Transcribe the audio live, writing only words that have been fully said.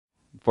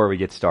Before we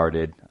get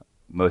started,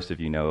 most of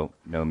you know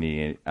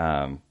me.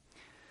 My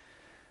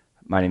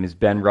name is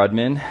Ben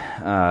Rudman.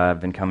 I've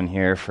been coming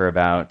here for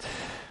about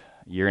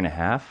a year and a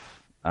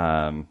half.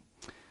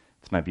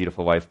 It's my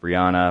beautiful wife,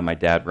 Brianna, my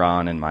dad,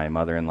 Ron, and my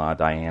mother-in-law,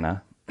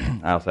 Diana.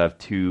 I also have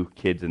two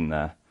kids in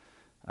the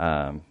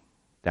down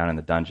in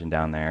the dungeon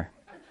down there,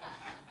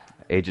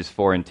 ages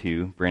 4 and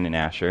 2, Bryn and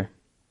Asher.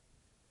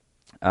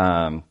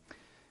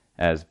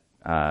 As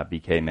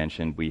BK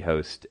mentioned, we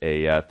host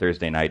a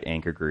Thursday night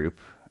anchor group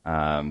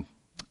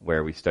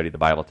where we study the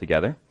Bible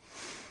together.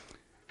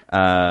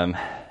 So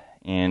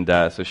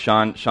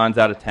Sean's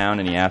out of town,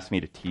 and he asked me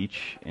to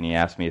teach, and he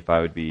asked me if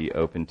I would be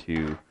open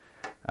to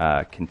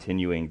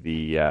continuing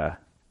the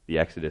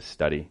Exodus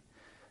study.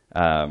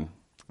 And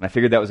I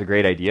figured that was a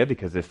great idea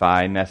because if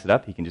I mess it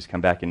up, he can just come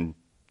back and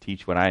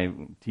teach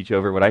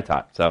over what I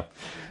taught. So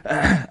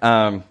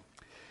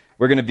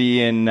we're going to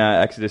be in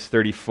Exodus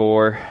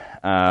 34,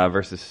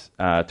 verses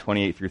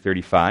 28 through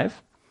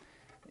 35.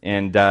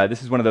 And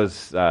this is one of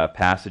those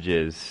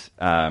passages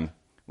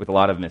with a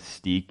lot of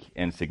mystique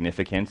and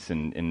significance.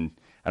 And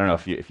I don't know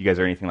if you guys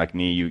are anything like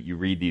me. You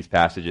read these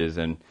passages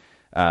and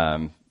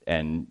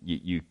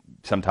you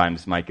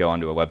sometimes might go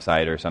onto a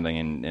website or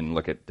something and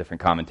look at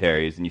different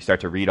commentaries, and you start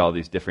to read all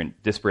these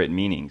different disparate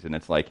meanings. And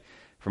it's like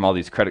from all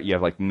these you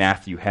have like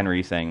Matthew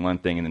Henry saying one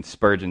thing, and then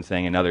Spurgeon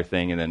saying another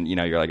thing, and then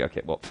you're like,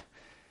 okay, well.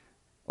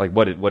 Like,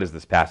 what is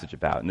this passage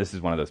about? And this is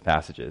one of those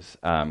passages.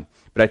 But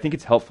I think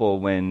it's helpful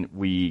when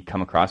we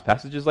come across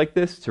passages like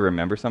this to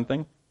remember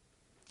something.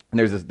 And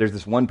there's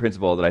this one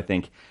principle that I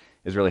think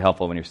is really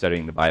helpful when you're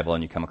studying the Bible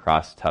and you come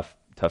across tough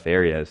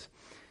areas.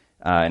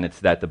 And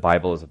it's that the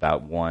Bible is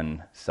about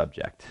one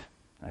subject.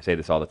 I say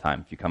this all the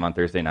time. If you come on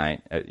Thursday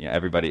night,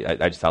 everybody,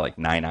 I just saw like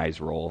 9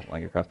 eyes roll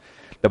like across.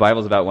 The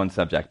Bible's about one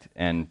subject.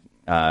 And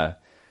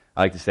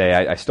I like to say,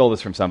 I stole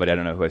this from somebody, I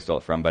don't know who I stole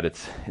it from, but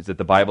it's that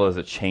the Bible is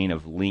a chain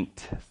of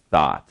linked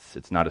thoughts.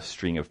 It's not a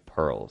string of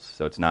pearls.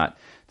 So it's not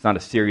a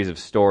series of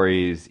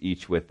stories,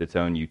 each with its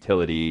own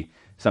utility.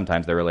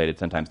 Sometimes they're related,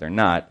 sometimes they're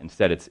not.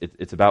 Instead,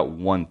 it's about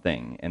one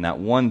thing, and that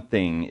one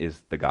thing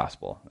is the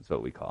gospel. That's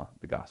what we call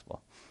the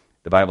gospel.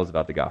 The Bible is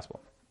about the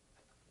gospel.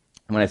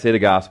 And when I say the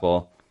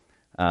gospel,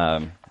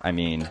 I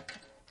mean,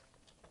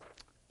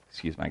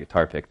 excuse my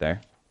guitar pick there.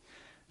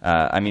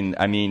 I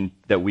mean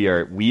that we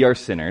are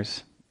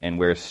sinners, and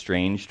we're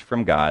estranged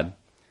from God,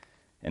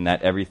 and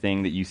that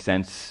everything that you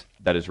sense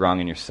that is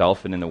wrong in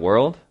yourself and in the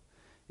world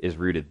is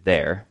rooted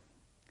there.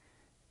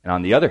 And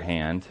on the other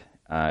hand,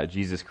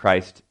 Jesus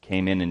Christ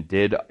came in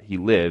and he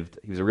lived,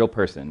 he was a real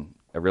person,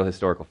 a real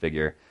historical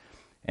figure,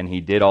 and he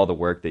did all the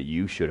work that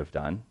you should have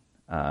done,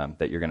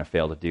 that you're going to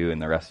fail to do in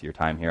the rest of your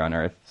time here on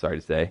earth, sorry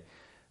to say.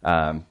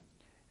 And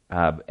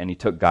he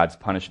took God's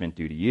punishment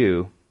due to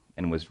you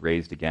and was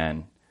raised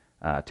again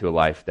to a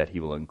life that he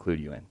will include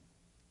you in.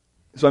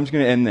 So I'm just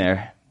going to end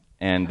there,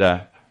 and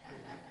now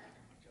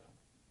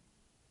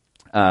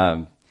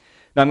I'm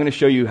going to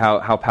show you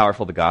how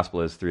powerful the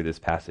gospel is through this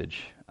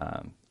passage.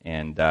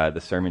 And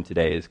the sermon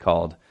today is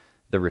called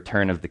The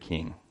Return of the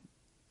King.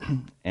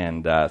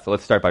 And so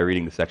let's start by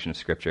reading the section of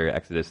Scripture,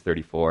 Exodus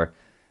 34,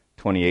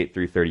 28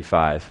 through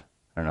 35.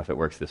 I don't know if it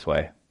works this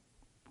way,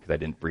 because I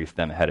didn't brief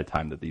them ahead of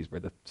time that these were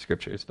the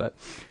Scriptures, but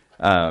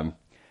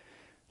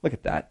look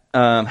at that.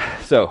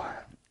 So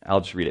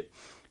I'll just read it.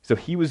 So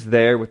he was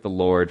there with the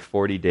Lord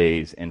 40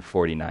 days and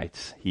 40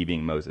 nights, he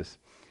being Moses.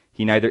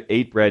 He neither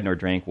ate bread nor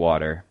drank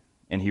water,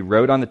 and he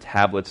wrote on the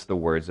tablets the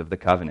words of the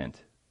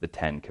covenant, the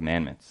 10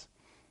 Commandments.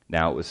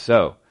 Now it was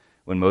so,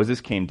 when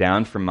Moses came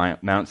down from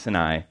Mount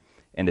Sinai,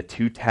 and the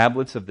 2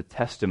 tablets of the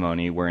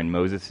testimony were in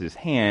Moses'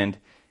 hand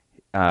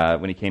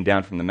when he came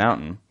down from the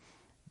mountain,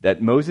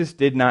 that Moses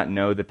did not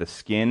know that the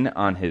skin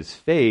on his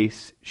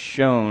face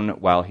shone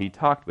while he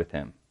talked with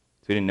him.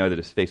 So he didn't know that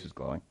his face was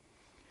glowing.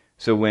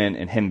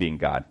 And him being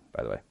God,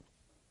 by the way.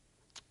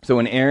 So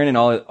when Aaron and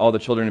all the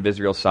children of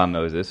Israel saw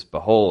Moses,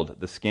 behold,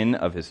 the skin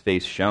of his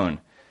face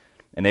shone,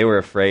 and they were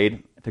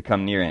afraid to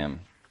come near him.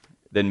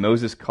 Then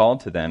Moses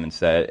called to them and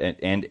said,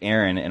 and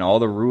Aaron and all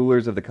the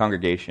rulers of the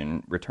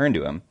congregation returned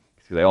to him,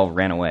 because they all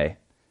ran away.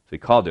 So he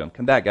called to them,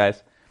 come back,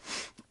 guys.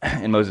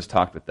 And Moses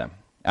talked with them.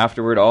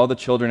 Afterward, all the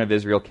children of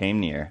Israel came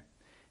near,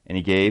 and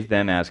he gave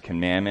them as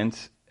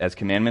commandments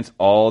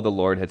all the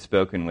Lord had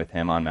spoken with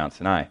him on Mount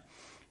Sinai.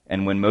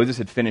 And when Moses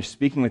had finished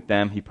speaking with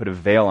them, he put a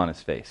veil on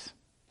his face.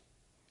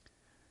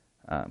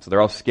 So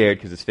they're all scared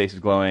because his face is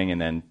glowing, and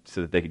then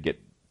so that they could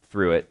get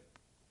through it,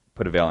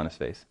 put a veil on his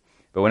face.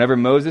 But whenever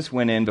Moses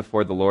went in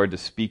before the Lord to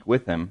speak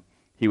with him,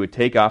 he would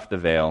take off the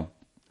veil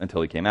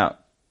until he came out.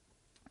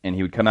 And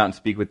he would come out and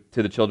speak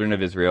to the children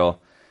of Israel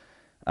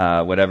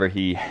whatever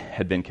he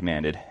had been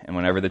commanded. And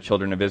whenever the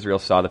children of Israel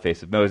saw the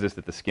face of Moses,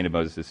 that the skin of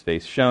Moses'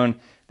 face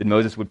shone, then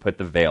Moses would put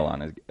the veil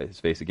on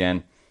his face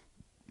again,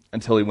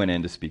 until he went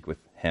in to speak with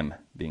him,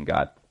 being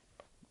God.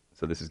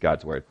 So this is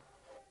God's word.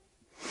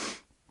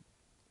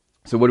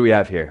 So what do we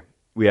have here?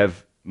 We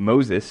have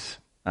Moses,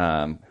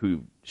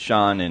 who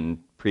Sean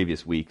in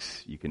previous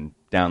weeks, you can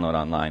download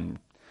online,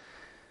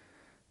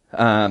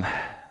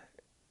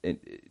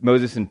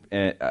 Moses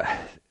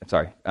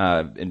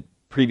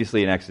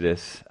previously in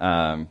Exodus,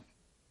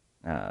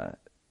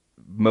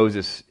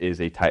 Moses is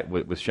a type.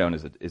 Was shown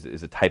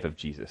as a type of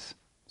Jesus.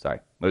 Sorry,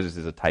 Moses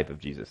is a type of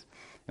Jesus.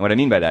 And what I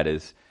mean by that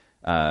is,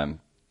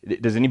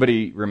 does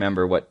anybody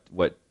remember what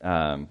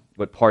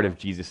part of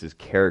Jesus'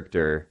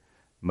 character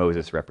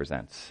Moses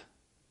represents?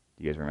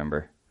 Do you guys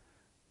remember?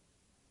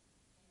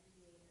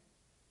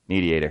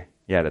 Mediator.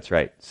 Yeah, that's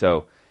right.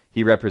 So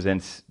he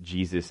represents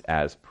Jesus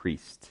as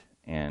priest.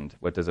 And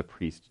what does a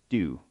priest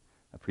do?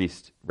 A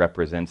priest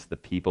represents the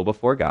people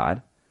before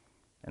God,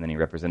 and then he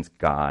represents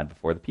God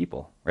before the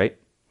people, right?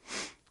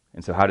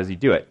 And so how does he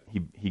do it?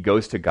 He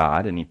goes to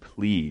God and he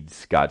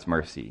pleads God's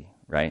mercy,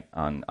 right,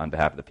 on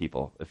behalf of the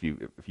people. If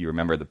you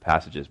remember the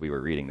passages we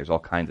were reading, there's all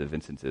kinds of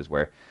instances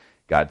where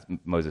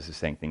Moses is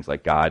saying things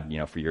like, God,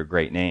 for your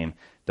great name,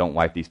 don't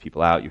wipe these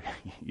people out. You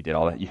did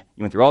all that. You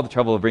went through all the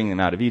trouble of bringing them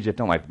out of Egypt.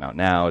 Don't wipe them out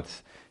now.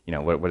 It's,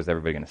 what is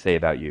everybody going to say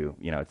about you,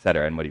 et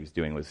cetera. And what he was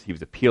doing was he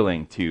was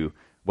appealing to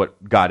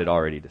what God had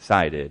already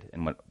decided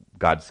and what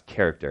God's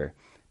character,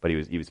 but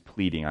he was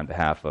pleading on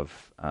behalf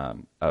of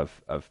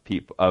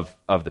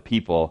the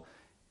people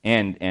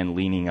and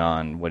leaning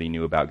on what he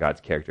knew about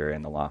God's character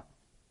and the law.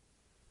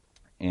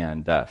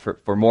 And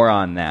for more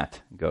on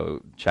that,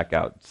 go check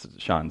out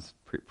Sean's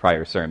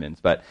prior sermons.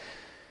 But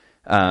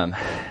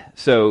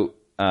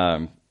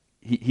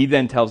he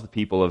then tells the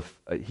people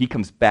he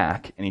comes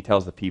back and he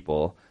tells the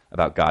people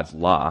about God's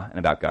law and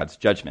about God's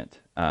judgment.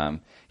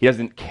 He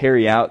doesn't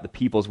carry out the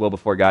people's will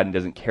before God and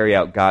doesn't carry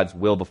out God's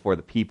will before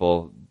the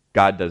people.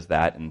 God does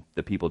that and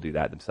the people do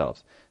that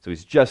themselves. So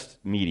he's just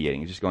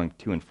mediating. He's just going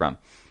to and from.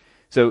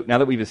 So now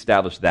that we've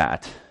established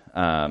that,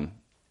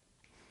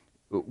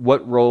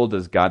 what role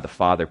does God the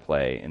Father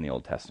play in the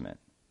Old Testament?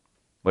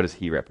 What does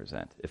he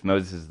represent? If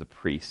Moses is the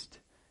priest,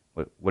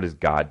 what is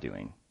God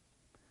doing?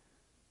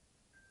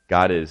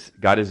 God is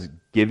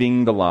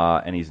giving the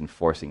law and he's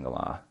enforcing the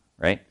law,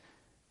 right?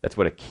 That's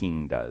what a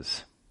king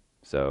does.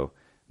 So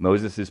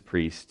Moses is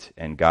priest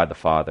and God the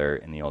Father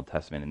in the Old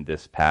Testament in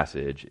this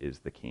passage is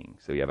the king.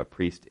 So you have a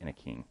priest and a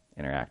king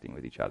interacting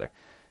with each other.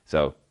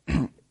 So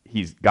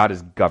God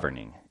is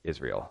governing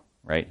Israel,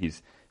 right?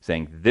 He's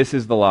saying, this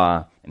is the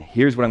law, and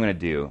here's what I'm going to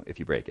do if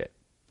you break it.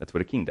 That's what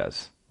a king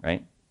does,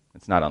 right?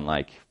 It's not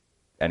unlike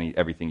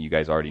everything you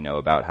guys already know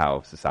about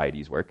how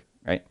societies work,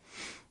 right?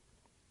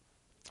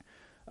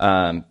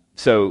 We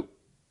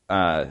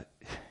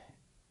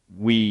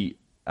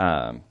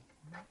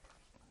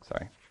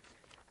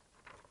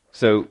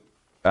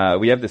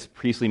have this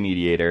priestly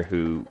mediator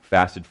who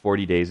fasted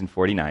 40 days and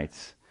 40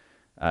 nights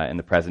in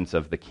the presence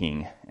of the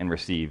king and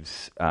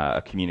receives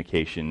a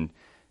communication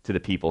to the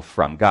people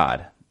from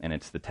God. And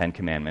it's the 10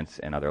 Commandments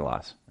and other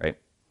laws, right?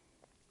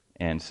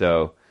 And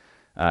so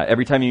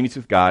every time he meets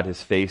with God,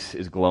 his face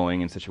is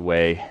glowing in such a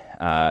way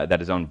that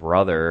his own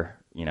brother,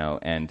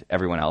 and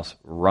everyone else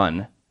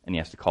run, and he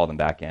has to call them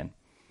back in.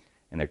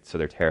 And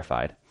they're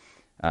terrified.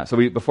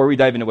 Before we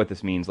dive into what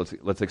this means,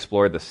 let's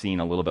explore the scene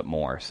a little bit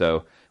more.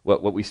 So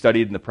what we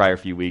studied in the prior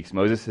few weeks,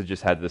 Moses had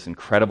just had this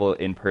incredible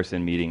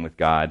in-person meeting with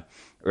God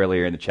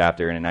earlier in the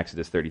chapter and in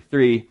Exodus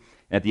 33.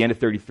 And at the end of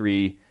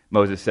 33,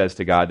 Moses says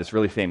to God this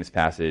really famous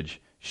passage,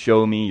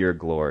 "Show me your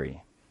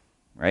glory."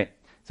 Right?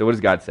 So what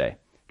does God say?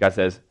 God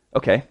says,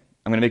 okay,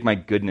 I'm going to make my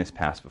goodness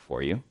pass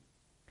before you,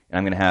 and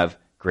I'm going to have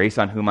grace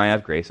on whom I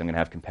have grace. I'm going to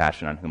have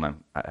compassion on whom I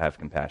have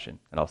compassion.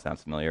 That all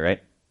sounds familiar,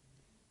 right?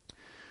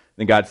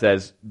 Then God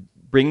says,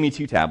 bring me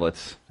 2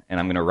 tablets, and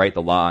I'm going to write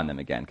the law on them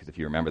again. Because if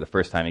you remember the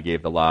first time he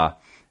gave the law,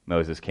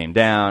 Moses came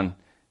down,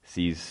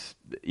 sees,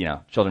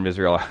 children of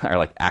Israel are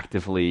like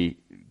actively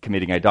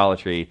committing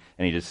idolatry,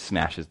 and he just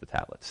smashes the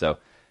tablets. So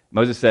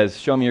Moses says,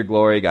 show me your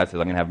glory. God says,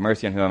 I'm going to have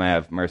mercy on whom I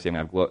have mercy.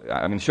 I'm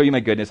going to show you my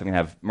goodness. I'm going to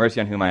have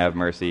mercy on whom I have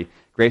mercy,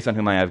 grace on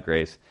whom I have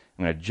grace.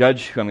 I'm going to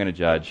judge who I'm going to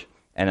judge,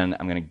 and then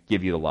I'm going to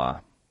give you the law.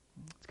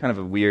 It's kind of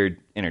a weird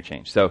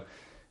interchange. So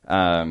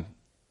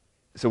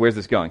where's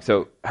this going?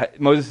 So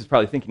Moses is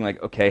probably thinking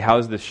like, okay, how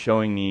is this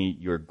showing me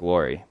your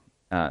glory?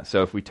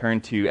 So if we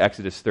turn to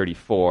Exodus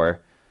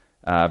 34,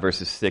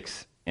 verses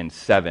 6 and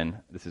 7,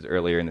 this is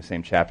earlier in the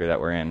same chapter that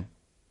we're in.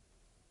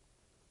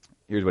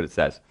 Here's what it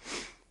says.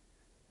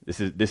 This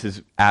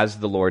is as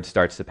the Lord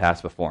starts to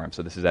pass before him.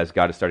 So this is as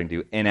God is starting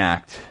to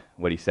enact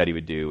what he said he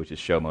would do, which is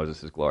show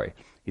Moses his glory.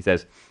 He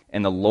says,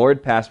 and the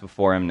Lord passed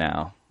before him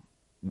now.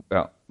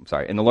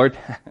 And the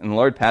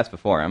Lord passed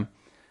before him.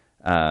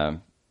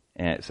 And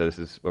so this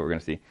is what we're going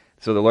to see.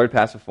 So the Lord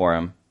passed before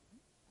him.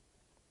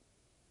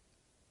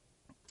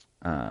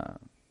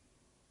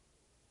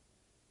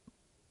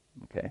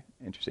 Okay,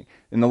 interesting.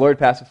 And the Lord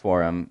passed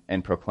before him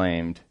and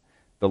proclaimed,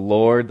 the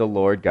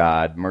Lord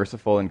God,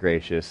 merciful and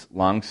gracious,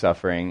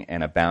 long-suffering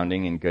and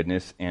abounding in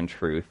goodness and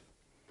truth,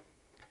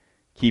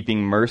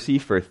 keeping mercy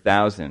for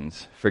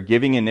thousands,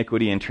 forgiving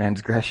iniquity and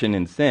transgression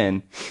and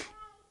sin,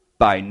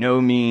 by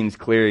no means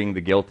clearing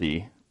the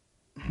guilty,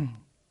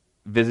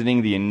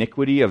 visiting the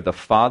iniquity of the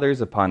fathers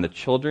upon the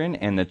children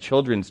and the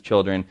children's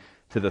children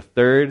to the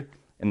 3rd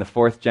and the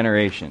 4th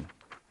generation.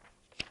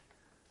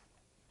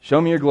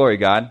 Show me your glory,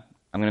 God.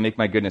 I'm going to make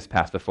my goodness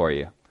pass before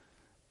you.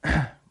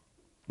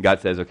 God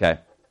says, okay,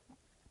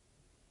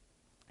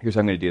 here's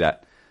how I'm going to do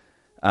that.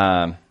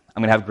 I'm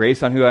going to have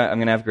grace on who I'm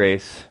going to have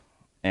grace,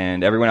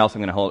 and everyone else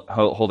I'm going to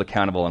hold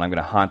accountable, and I'm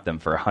going to haunt them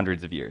for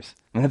hundreds of years.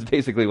 And that's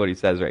basically what he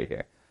says right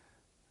here.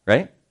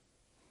 Right?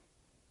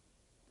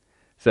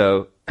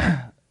 So,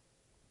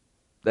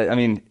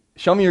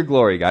 show me your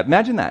glory, God.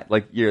 Imagine that.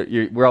 Like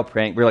we're all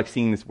praying. We're like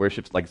singing this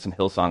worship, like some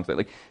Hillsongs,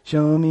 like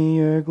 "Show me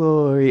your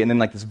glory," and then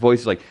like this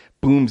voice like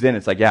booms in.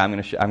 It's like, yeah, I'm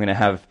gonna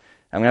have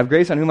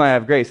grace on whom I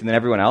have grace, and then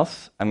everyone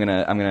else, I'm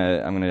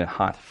gonna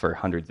haunt for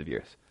hundreds of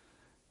years.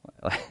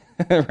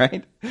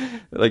 Right?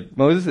 Like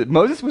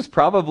Moses was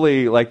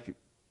probably like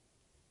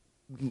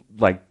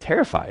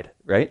terrified,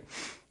 right?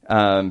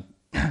 Or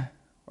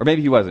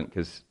maybe he wasn't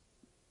because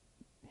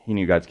he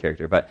knew God's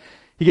character, but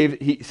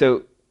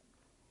so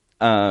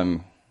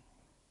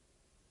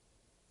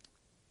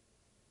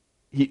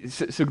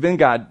then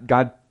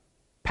God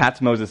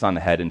pats Moses on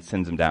the head and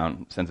sends him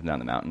down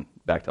the mountain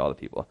back to all the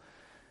people.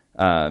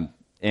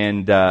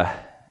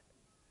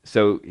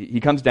 So he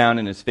comes down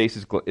and his face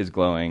is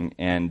glowing,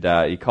 and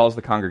he calls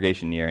the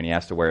congregation near, and he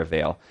has to wear a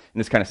veil. And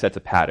this kind of sets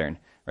a pattern,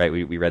 right?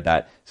 We read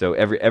that. So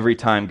every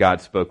time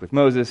God spoke with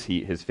Moses,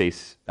 his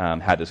face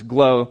had this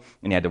glow,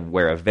 and he had to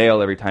wear a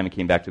veil every time he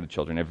came back to the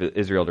children of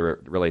Israel to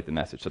relate the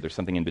message. So there's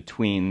something in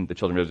between the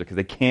children of Israel because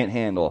they can't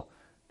handle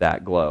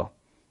that glow.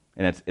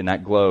 And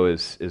that glow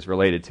is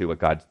related to what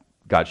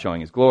God's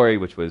showing his glory,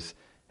 which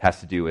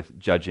has to do with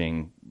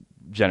judging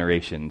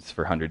generations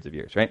for hundreds of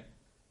years, right?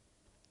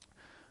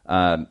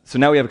 So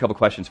now we have a couple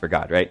questions for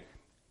God, right?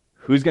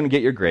 Who's going to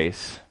get your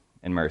grace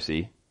and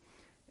mercy?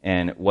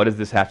 And what does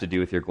this have to do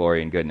with your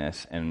glory and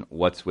goodness? And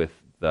what's with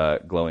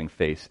the glowing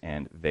face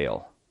and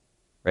veil,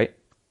 right?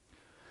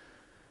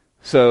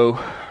 So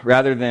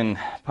rather than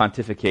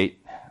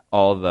pontificate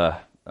all the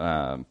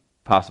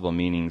possible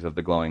meanings of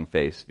the glowing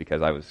face,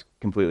 because I was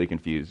completely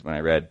confused when I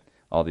read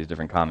all these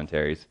different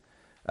commentaries,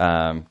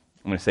 I'm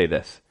going to say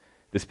this.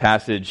 This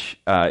passage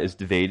is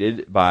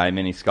debated by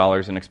many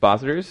scholars and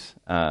expositors,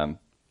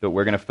 but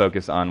we're going to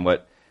focus on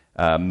what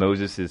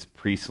Moses'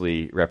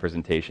 priestly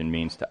representation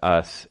means to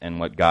us and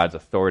what God's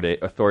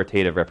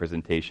authoritative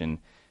representation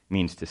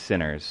means to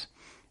sinners.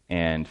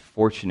 And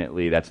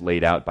fortunately, that's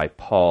laid out by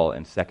Paul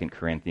in 2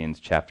 Corinthians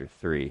chapter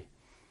 3.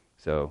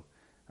 So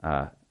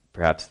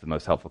perhaps the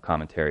most helpful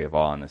commentary of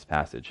all on this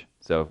passage.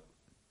 So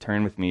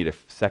turn with me to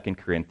 2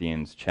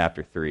 Corinthians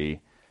chapter 3,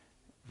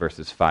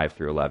 verses 5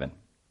 through 11.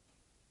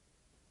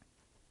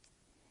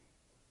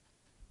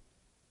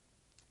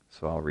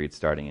 So I'll read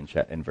starting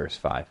in verse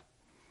 5.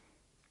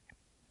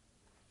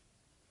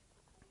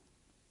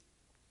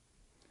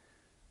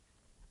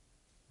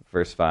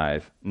 Verse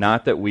 5,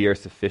 not that we are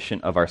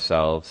sufficient of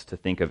ourselves to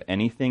think of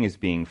anything as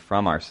being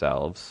from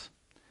ourselves,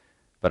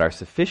 but our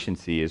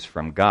sufficiency is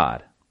from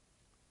God,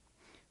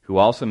 who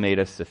also made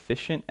us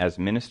sufficient as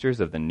ministers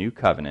of the new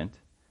covenant,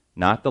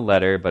 not the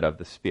letter, but of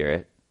the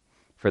Spirit.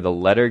 For the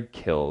letter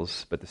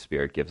kills, but the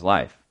Spirit gives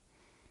life.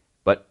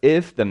 But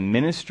if the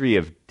ministry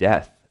of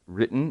death,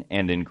 written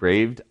and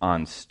engraved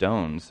on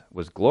stones,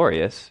 was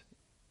glorious,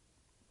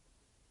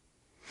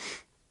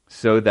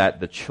 so that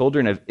the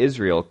children of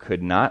Israel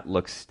could not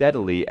look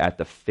steadily at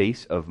the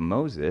face of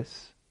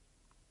Moses,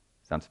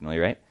 sounds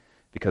familiar, right?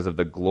 Because of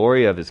the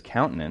glory of his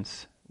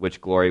countenance,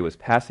 which glory was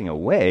passing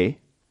away,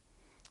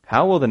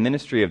 how will the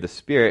ministry of the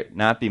Spirit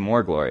not be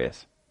more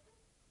glorious?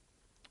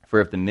 For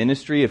if the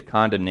ministry of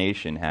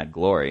condemnation had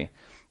glory,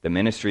 the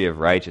ministry of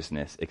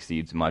righteousness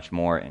exceeds much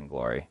more in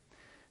glory.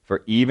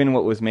 For even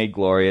what was made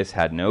glorious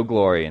had no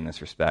glory in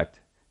this respect,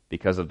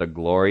 because of the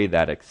glory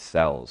that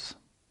excels.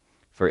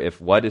 For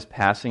if what is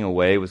passing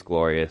away was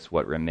glorious,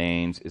 what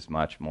remains is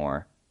much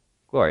more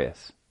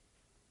glorious.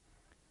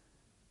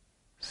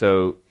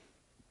 So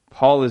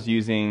Paul is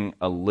using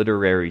a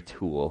literary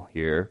tool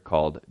here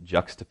called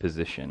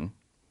juxtaposition.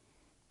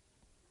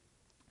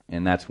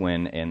 And that's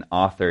when an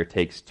author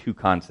takes two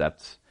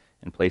concepts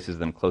and places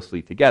them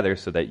closely together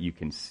so that you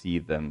can see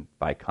them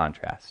by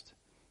contrast.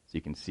 So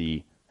you can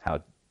see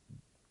how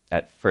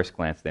at first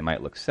glance they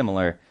might look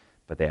similar,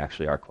 but they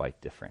actually are quite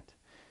different.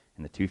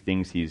 And the two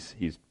things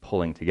he's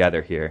pulling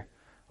together here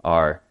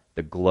are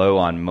the glow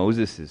on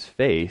Moses'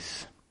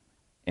 face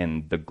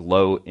and the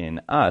glow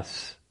in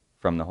us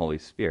from the Holy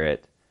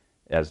Spirit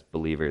as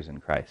believers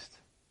in Christ.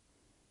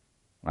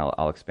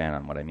 I'll expand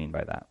on what I mean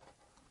by that.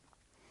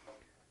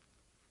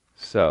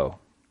 So,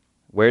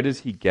 where does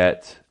he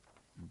get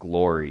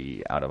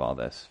glory out of all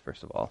this,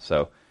 first of all?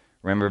 So,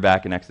 remember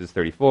back in Exodus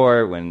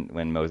 34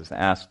 when Moses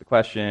asked the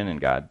question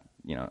and God,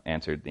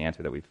 answered the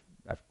answer that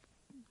I've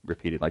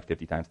repeated like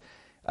 50 times.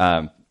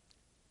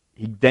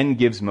 He then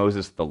gives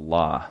Moses the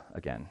law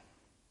again,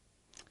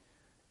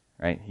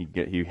 right?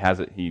 He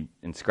has it. He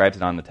inscribes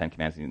it on the Ten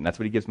Commandments, and that's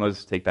what he gives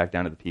Moses to take back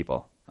down to the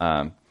people.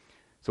 So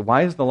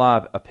why is the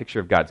law a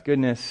picture of God's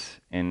goodness,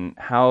 and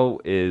how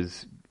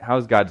is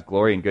God's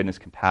glory and goodness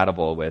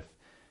compatible with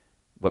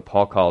what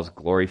Paul calls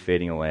glory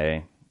fading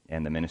away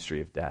and the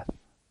ministry of death?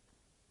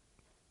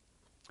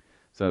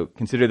 So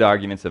consider the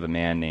arguments of a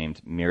man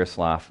named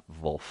Miroslav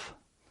Volf.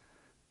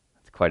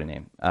 quite a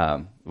name.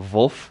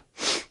 Wolf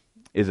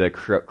is a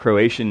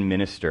Croatian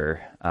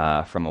minister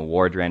from a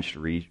war-drenched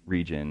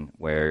region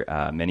where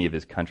many of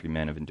his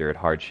countrymen have endured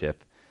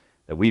hardship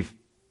that we've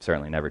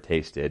certainly never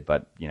tasted,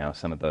 but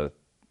some of the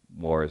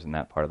wars in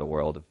that part of the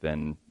world have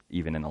been,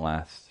 even in the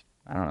last,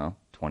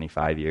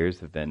 25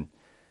 years, have been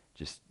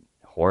just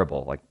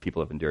horrible. Like,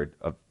 people have endured,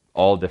 of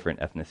all different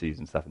ethnicities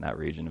and stuff in that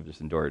region, have just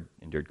endured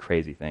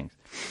crazy things.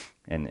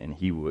 And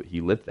he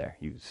lived there.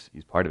 He's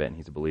part of it, and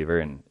he's a believer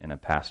and a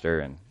pastor.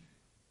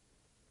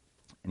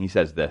 And he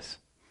says this.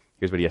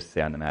 Here's what he has to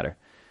say on the matter.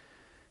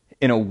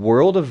 In a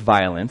world of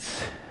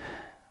violence,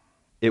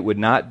 it would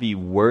not be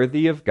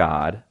worthy of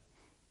God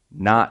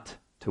not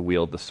to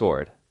wield the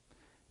sword.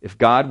 If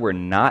God were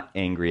not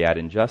angry at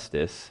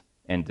injustice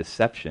and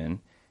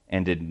deception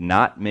and did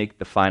not make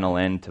the final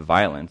end to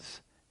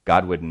violence,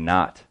 God would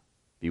not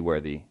be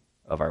worthy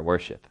of our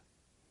worship.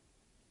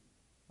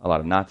 A lot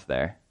of nots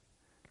there.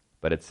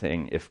 But it's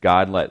saying if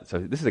God so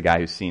this is a guy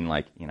who's seen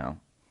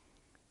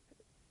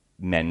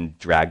men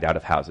dragged out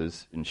of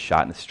houses and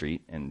shot in the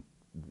street, and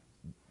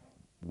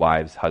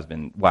wives,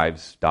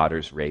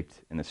 daughters raped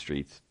in the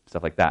streets,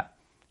 stuff like that.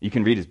 You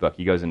can read his book.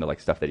 He goes into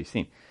stuff that he's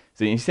seen.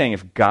 So he's saying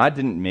if God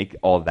didn't make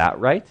all that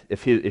right,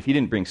 if he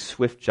didn't bring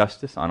swift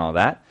justice on all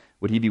that,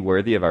 would he be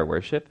worthy of our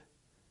worship?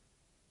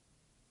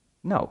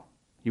 No,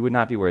 he would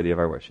not be worthy of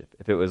our worship.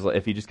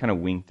 If he just kind of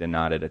winked and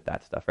nodded at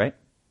that stuff, right?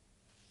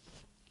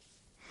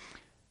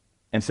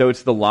 And so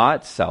it's the law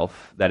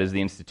itself that is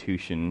the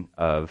institution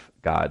of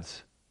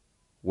God's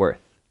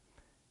worth.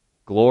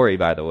 Glory,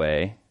 by the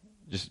way,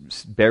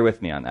 just bear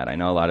with me on that. I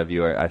know a lot of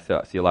you I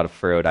see a lot of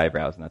furrowed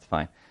eyebrows, and that's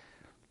fine.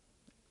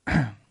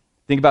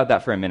 Think about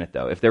that for a minute,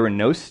 though. If there were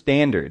no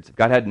standards, if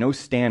God had no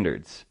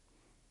standards,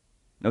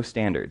 and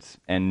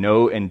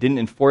didn't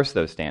enforce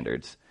those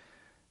standards,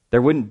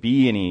 there wouldn't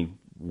be any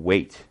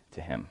weight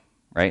to him,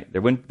 right?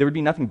 There would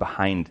be nothing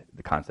behind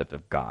the concept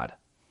of God,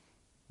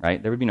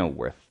 right? There would be no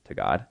worth to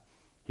God.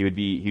 There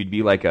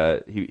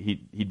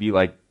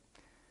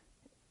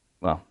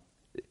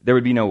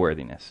would be no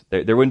worthiness.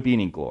 There wouldn't be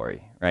any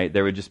glory, right?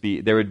 There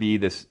would be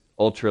this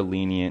ultra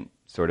lenient,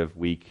 sort of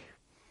weak,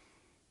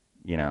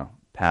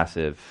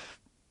 passive,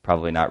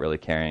 probably not really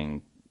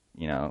caring,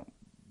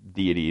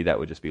 deity that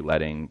would just be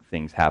letting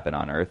things happen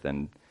on earth,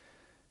 and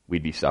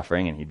we'd be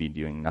suffering and he'd be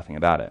doing nothing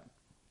about it.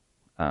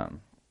 And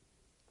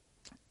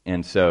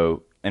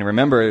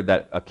remember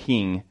that a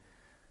king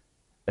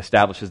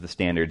establishes the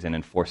standards and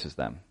enforces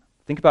them.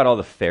 Think about all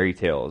the fairy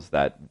tales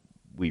that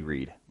we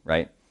read,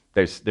 right?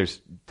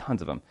 There's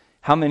tons of them.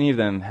 How many of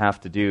them have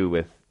to do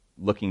with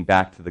looking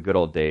back to the good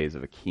old days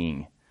of a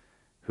king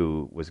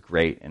who was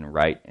great and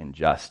right and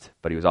just,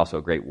 but he was also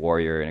a great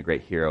warrior and a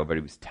great hero, but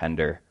he was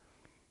tender,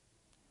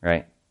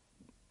 right?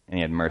 And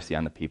he had mercy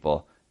on the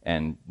people,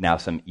 and now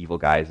some evil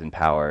guy's in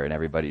power and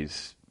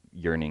everybody's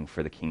yearning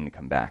for the king to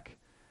come back.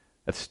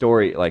 That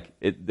story,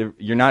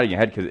 you're nodding your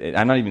head because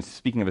I'm not even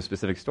speaking of a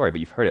specific story, but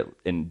you've heard it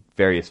in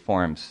various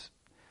forms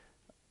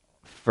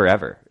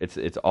forever.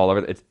 It's all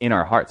over. It's in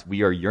our hearts.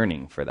 We are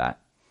yearning for that.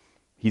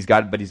 He's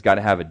got to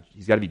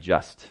be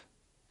just,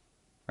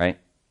 right?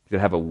 He's got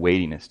to have a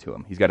weightiness to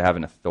him. He's got to have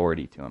an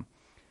authority to him.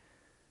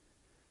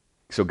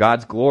 So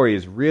God's glory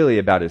is really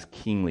about his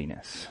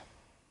kingliness,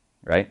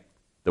 right?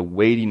 The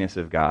weightiness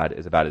of God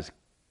is about his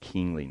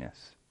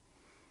kingliness.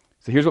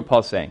 So here's what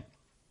Paul's saying.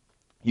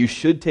 You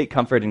should take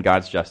comfort in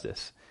God's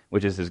justice,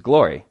 which is his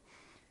glory.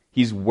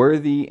 He's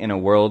worthy in a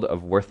world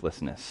of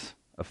worthlessness,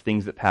 of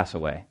things that pass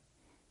away.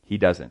 He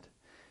doesn't.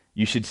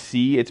 You should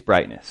see its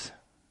brightness.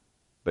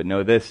 But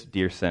know this,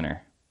 dear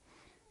sinner,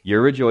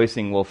 your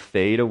rejoicing will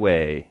fade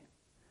away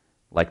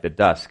like the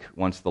dusk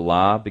once the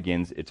law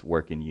begins its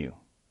work in you,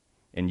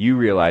 and you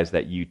realize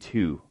that you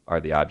too are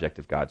the object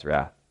of God's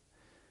wrath.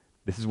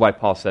 This is why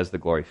Paul says the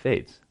glory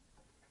fades.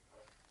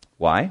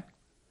 Why?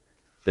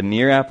 The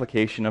mere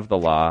application of the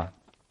law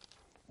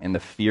and the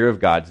fear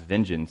of God's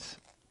vengeance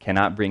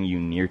cannot bring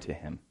you near to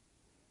him.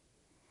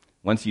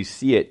 Once you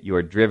see it, you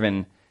are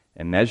driven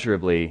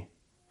immeasurably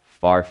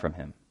far from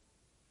him.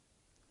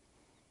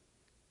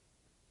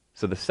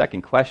 So the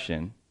second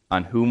question,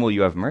 on whom will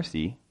you have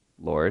mercy,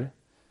 Lord?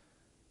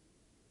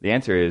 The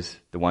answer is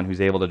the one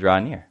who's able to draw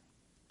near.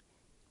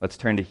 Let's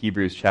turn to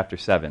Hebrews chapter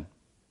 7.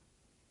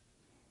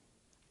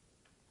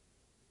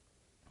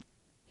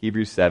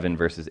 Hebrews 7,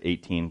 verses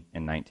 18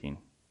 and 19.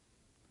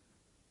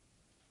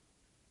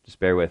 Just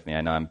bear with me.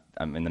 I know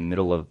I'm in the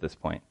middle of this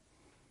point.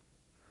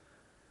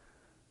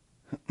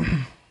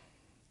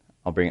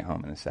 I'll bring it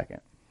home in a second.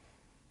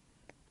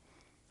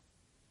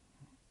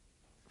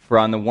 For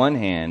on the one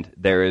hand,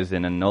 there is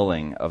an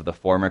annulling of the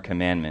former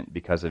commandment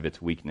because of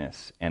its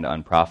weakness and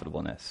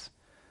unprofitableness.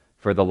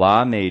 For the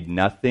law made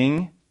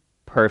nothing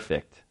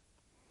perfect.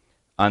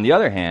 On the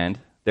other hand,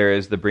 there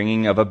is the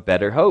bringing of a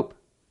better hope,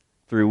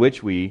 through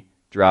which we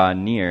draw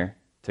near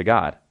to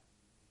God.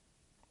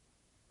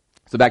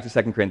 So back to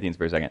 2 Corinthians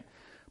for a second.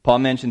 Paul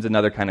mentions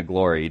another kind of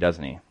glory,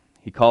 doesn't he?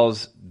 He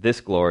calls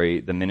this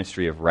glory the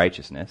ministry of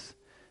righteousness.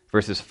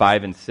 Verses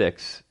 5 and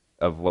 6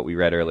 of what we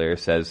read earlier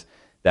says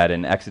that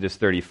in Exodus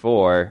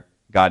 34,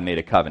 God made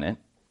a covenant,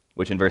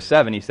 which in verse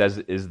 7 he says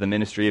is the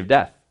ministry of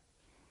death.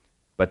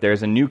 But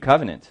there's a new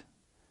covenant,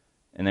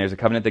 and there's a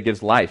covenant that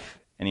gives life.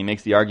 And he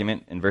makes the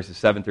argument in verses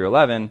 7 through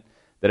 11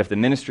 that if the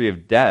ministry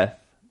of death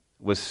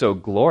was so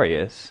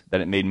glorious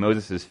that it made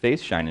Moses'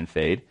 face shine and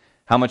fade,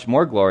 how much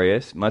more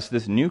glorious must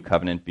this new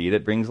covenant be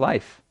that brings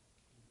life?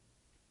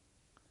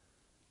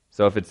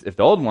 So if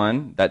the old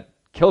one that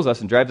kills us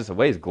and drives us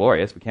away is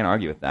glorious, we can't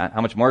argue with that.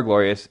 How much more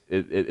glorious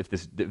if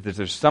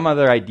there's some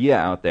other idea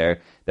out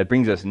there that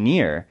brings us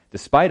near,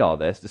 despite all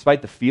this,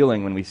 despite the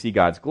feeling when we see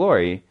God's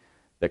glory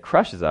that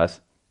crushes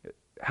us,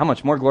 how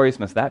much more glorious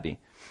must that be?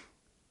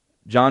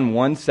 John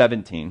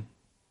 1:17,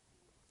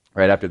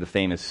 right after the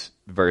famous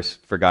verse,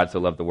 "For God so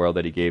loved the world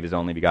that he gave his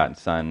only begotten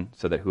Son,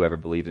 so that whoever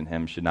believes in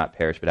him should not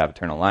perish but have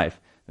eternal life."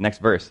 The next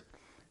verse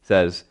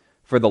says,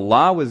 "For the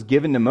law was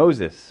given to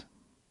Moses,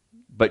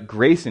 but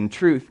grace and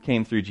truth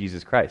came through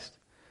Jesus Christ."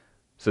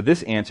 So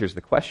this answers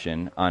the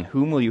question, on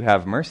whom will you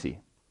have mercy?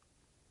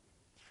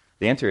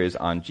 The answer is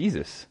on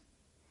Jesus.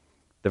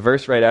 The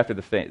verse right after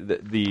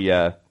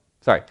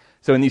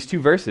So in these two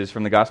verses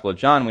from the Gospel of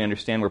John, we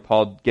understand where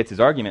Paul gets his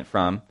argument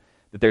from,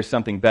 that there's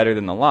something better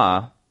than the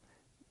law,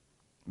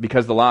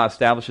 because the law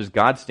establishes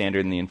God's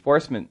standard in the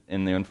enforcement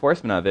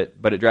of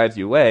it, but it drives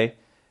you away.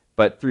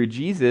 But through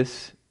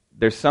Jesus,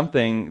 there's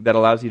something that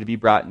allows you to be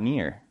brought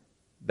near,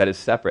 that is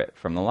separate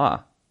from the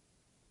law.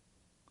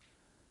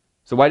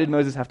 So why did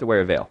Moses have to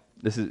wear a veil?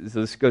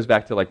 This goes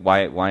back to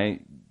why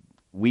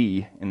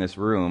we in this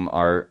room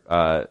are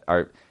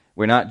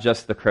we're not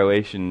just the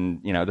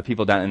Croatian, the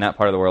people down in that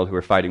part of the world who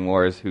are fighting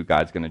wars who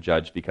God's going to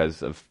judge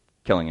because of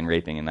killing and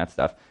raping and that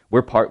stuff.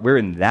 We're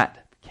in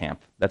that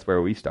camp. That's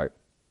where we start.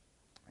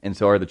 And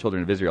so are the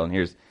children of Israel. And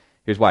here's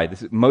why.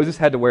 Moses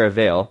had to wear a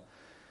veil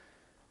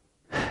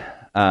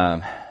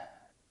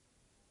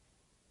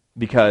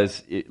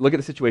because, look at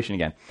the situation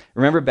again.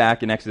 Remember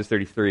back in Exodus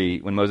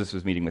 33 when Moses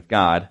was meeting with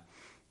God,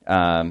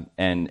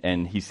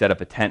 and he set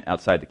up a tent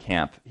outside the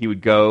camp. He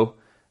would go,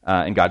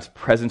 and God's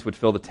presence would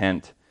fill the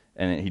tent,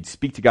 and he'd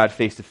speak to God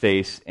face to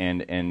face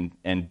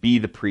and be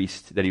the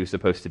priest that he was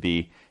supposed to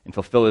be and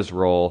fulfill his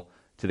role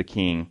to the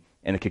king.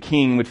 And the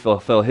king would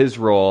fulfill his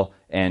role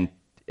and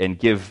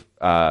give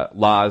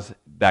laws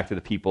back to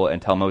the people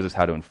and tell Moses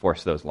how to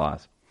enforce those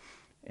laws.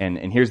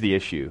 And here's the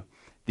issue.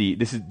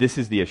 This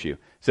is the issue.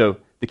 So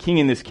the king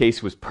in this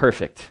case was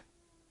perfect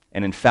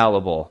and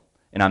infallible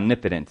and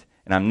omnipotent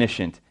and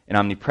omniscient and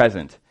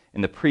omnipresent,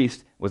 and the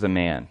priest was a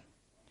man.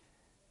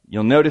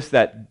 You'll notice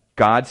that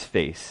God's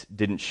face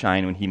didn't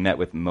shine when he met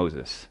with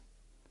Moses.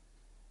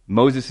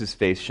 Moses'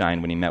 face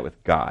shined when he met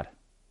with God.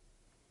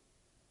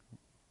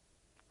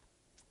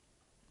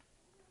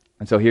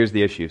 And so here's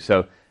the issue.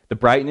 So the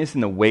brightness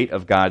and the weight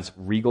of God's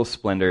regal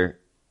splendor,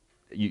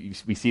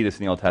 we see this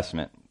in the Old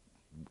Testament.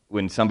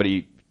 When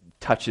somebody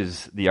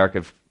touches the Ark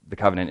of the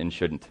Covenant and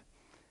shouldn't,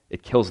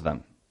 it kills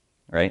them,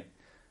 right?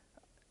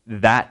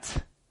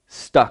 That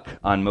stuck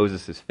on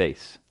Moses'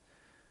 face.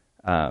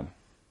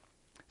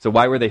 So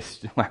why were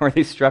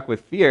they struck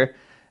with fear?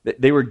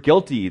 They were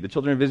guilty. The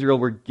children of Israel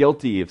were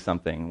guilty of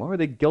something. What were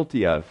they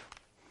guilty of?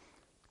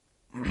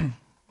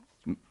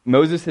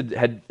 Moses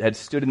had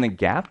stood in the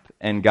gap,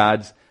 and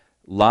God's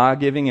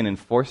law-giving and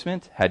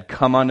enforcement had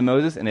come onto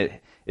Moses, and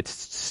it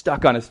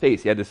stuck on his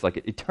face. He had this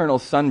eternal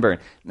sunburn,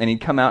 and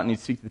he'd come out and he'd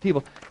speak to the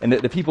people, and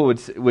the people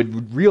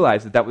would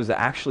realize that was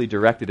actually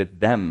directed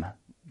at them.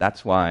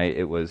 That's why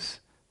it was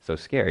so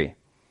scary.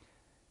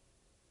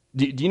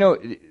 Do you know?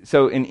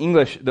 So in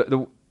English,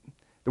 the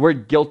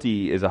word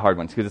guilty is a hard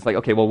one because it's like,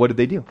 okay, well, what did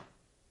they do?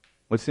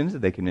 What sins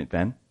did they commit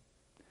then?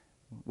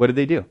 What did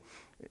they do?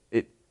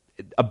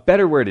 A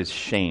better word is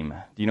shame.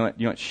 Do you know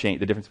what shame?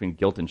 The difference between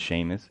guilt and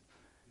shame is?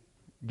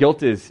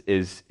 Guilt is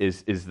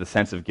the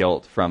sense of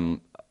guilt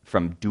from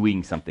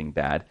doing something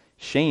bad.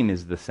 Shame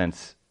is the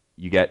sense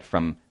you get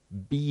from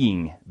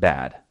being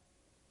bad.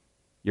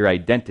 Your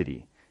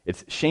identity.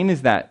 Shame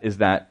is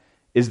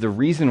the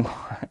reason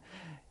why.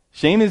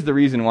 Shame is the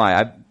reason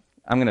why.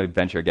 I'm going to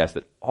venture a guess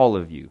that all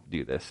of you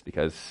do this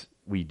because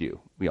we do.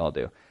 We all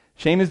do.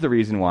 Shame is the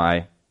reason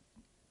why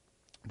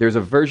there's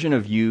a version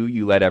of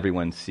you let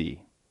everyone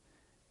see.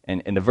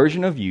 And the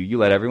version of you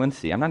let everyone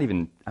see. I'm not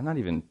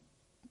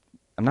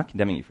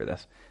condemning you for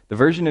this. The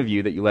version of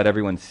you that you let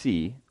everyone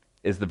see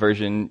is the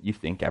version you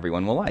think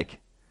everyone will like.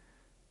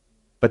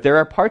 But there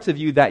are parts of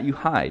you that you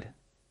hide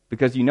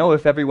because you know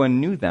if everyone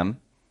knew them,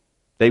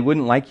 they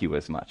wouldn't like you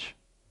as much.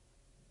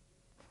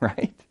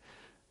 Right?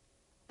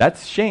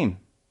 That's shame.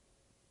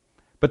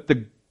 But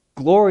the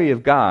glory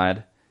of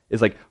God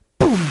is like,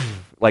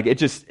 poof,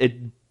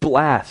 it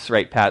blasts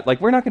right past. Like,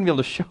 we're not going to be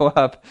able to show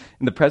up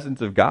in the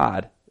presence of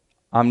God,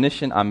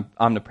 omniscient,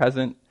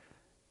 omnipresent,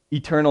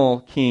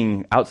 eternal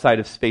King outside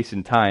of space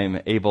and time,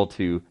 able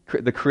to,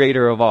 the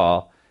creator of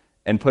all,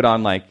 and put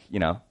on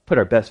put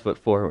our best foot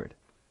forward,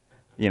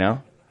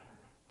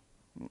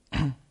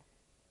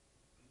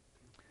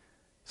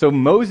 So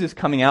Moses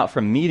coming out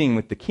from meeting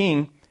with the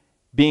king,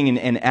 being an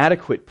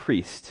inadequate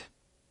priest,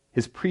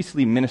 his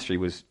priestly ministry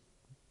was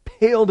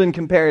paled in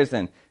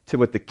comparison to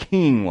what the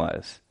king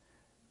was,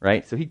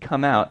 right? So he'd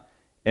come out,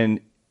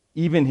 and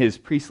even his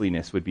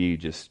priestliness would be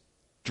just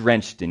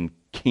drenched in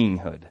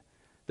kinghood.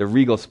 The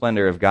regal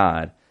splendor of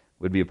God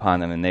would be upon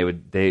them, and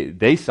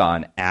they saw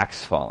an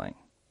axe falling.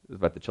 This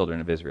is what the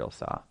children of Israel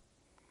saw.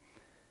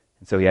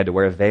 And so he had to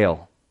wear a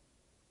veil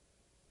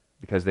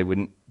because they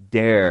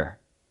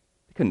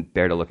couldn't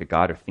bear to look at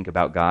God or think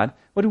about God.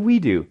 What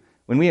do?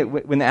 When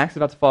the axe is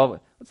about to fall,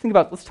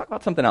 let's talk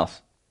about something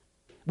else.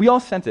 We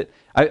all sense it.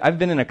 I've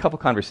been in a couple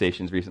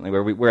conversations recently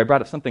where I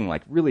brought up something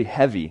like really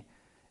heavy,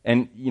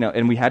 and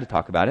we had to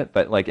talk about it,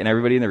 but and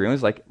everybody in the room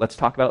is like, let's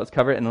talk about it, let's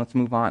cover it, and let's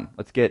move on.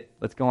 Let's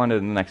go on to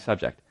the next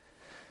subject.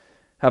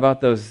 How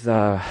about those,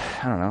 I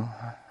don't know,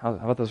 how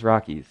about those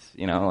Rockies,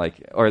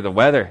 or the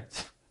weather?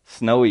 It's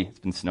snowy. It's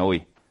been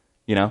snowy,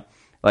 and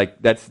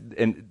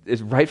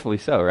it's rightfully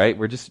so, right?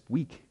 We're just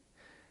weak.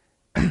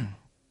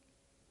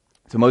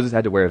 So Moses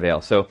had to wear a veil.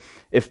 So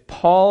if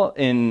Paul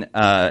is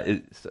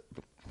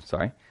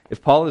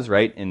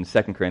right in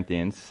 2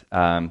 Corinthians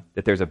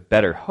that there's a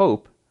better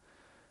hope,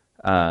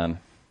 then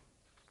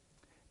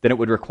it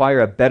would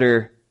require a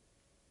better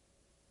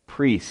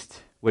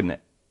priest, wouldn't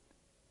it?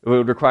 It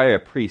would require a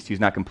priest who's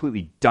not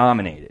completely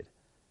dominated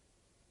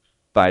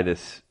by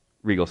this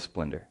regal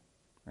splendor,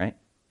 right?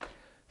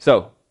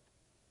 So,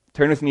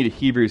 turn with me to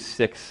Hebrews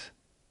 6,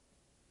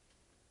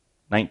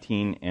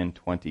 19 and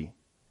 20.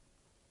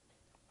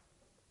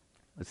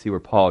 Let's see where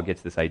Paul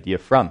gets this idea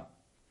from.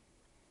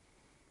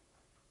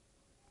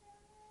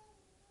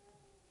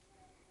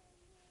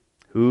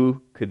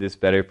 Who could this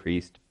better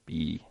priest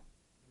be?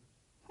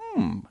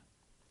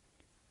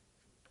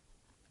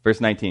 Verse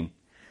 19.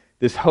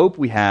 This hope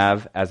we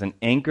have as an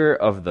anchor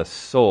of the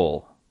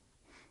soul,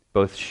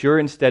 both sure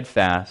and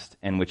steadfast,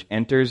 and which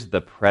enters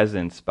the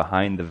presence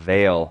behind the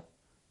veil.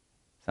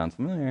 Sounds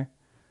familiar.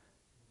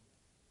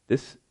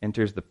 This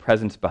enters the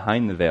presence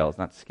behind the veil. It's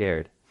not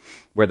scared.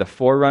 Where the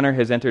forerunner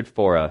has entered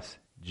for us,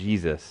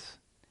 Jesus,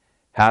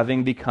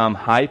 having become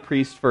high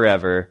priest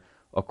forever,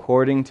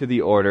 according to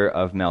the order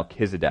of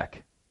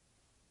Melchizedek.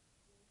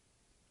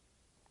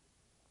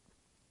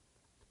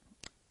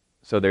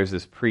 So there's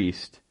this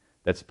priest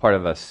that's part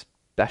of a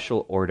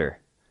special order.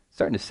 It's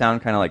starting to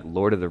sound kind of like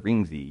Lord of the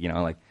Ringsy,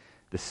 like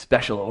the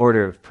special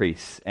order of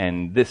priests.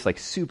 And this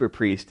super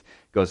priest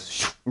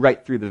goes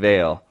right through the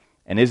veil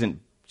and isn't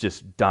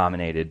just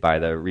dominated by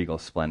the regal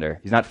splendor.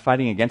 He's not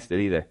fighting against it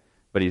either.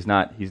 But he's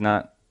not,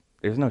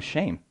 there's no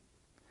shame.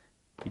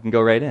 He can go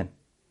right in.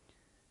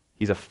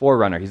 He's a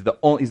forerunner. He's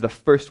the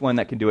first one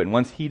that can do it. And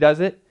once he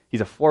does it,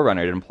 he's a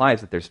forerunner. It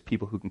implies that there's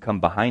people who can come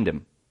behind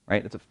him,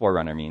 right? That's what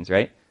forerunner means,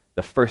 right?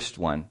 The first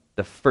one,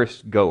 the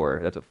first goer.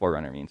 That's what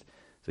forerunner means.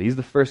 So he's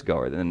the first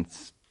goer. Then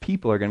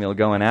people are going to be able to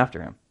go in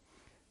after him.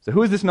 So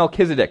who is this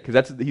Melchizedek?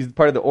 Because he's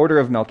part of the order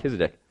of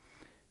Melchizedek.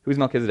 Who's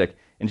Melchizedek?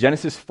 In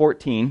Genesis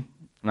 14, I'm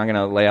not going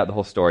to lay out the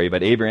whole story,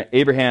 but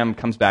Abraham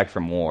comes back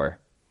from war.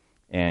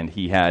 And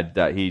he had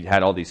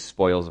all these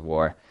spoils of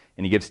war,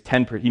 and he gives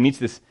 10%. He meets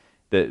this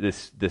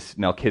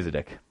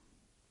Melchizedek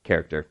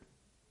character,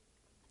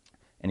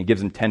 and he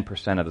gives him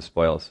 10% of the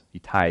spoils. He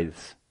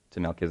tithes to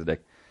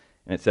Melchizedek,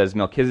 and it says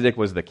Melchizedek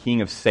was the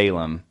king of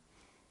Salem,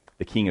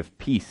 the king of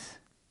peace.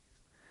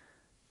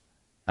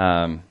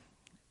 And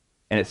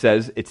it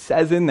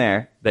says in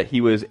there that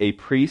he was a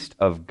priest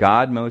of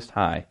God Most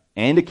High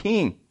and a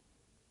king.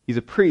 He's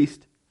a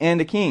priest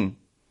and a king,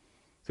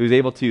 so he's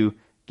able to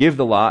give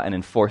the law and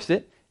enforce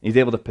it. And he's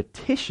able to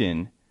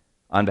petition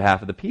on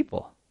behalf of the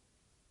people.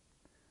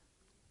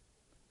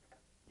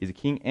 He's a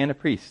king and a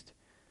priest.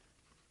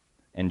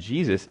 And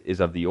Jesus is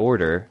of the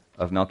order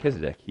of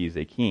Melchizedek. He's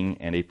a king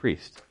and a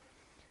priest.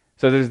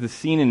 So there's the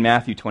scene in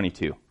Matthew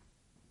 22,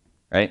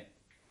 right?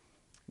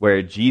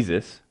 Where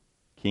Jesus,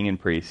 king and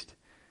priest,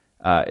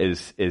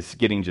 is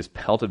getting just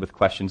pelted with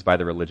questions by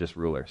the religious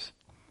rulers.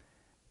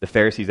 The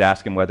Pharisees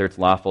ask him whether it's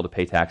lawful to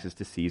pay taxes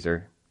to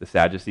Caesar. The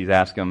Sadducees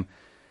ask him,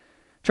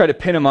 try to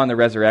pin him on the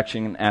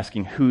resurrection,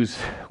 asking whose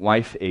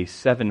wife a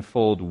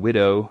sevenfold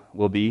widow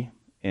will be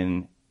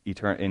in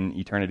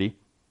eternity.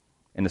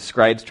 And the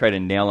scribes try to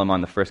nail him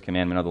on the first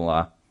commandment of the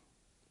law.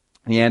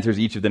 And he answers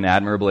each of them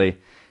admirably,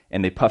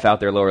 and they puff out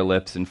their lower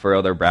lips and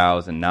furrow their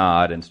brows and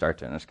nod and start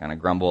to just kind of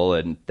grumble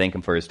and thank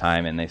him for his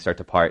time, and they start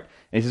to part.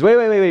 And he says,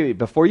 wait,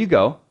 before you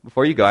go,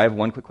 I have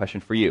one quick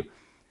question for you.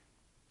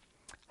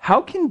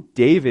 How can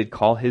David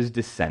call his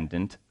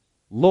descendant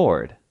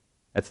Lord?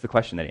 That's the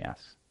question that he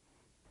asks.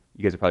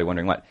 You guys are probably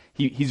wondering what.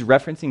 He's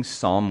referencing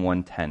Psalm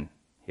 110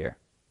 here,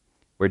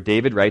 where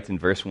David writes in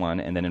verse 1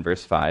 and then in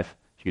verse 5.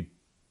 If you could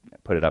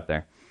put it up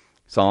there.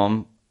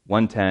 Psalm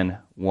 110,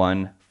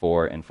 1,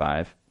 4, and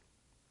 5.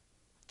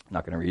 I'm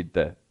not going to read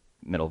the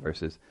middle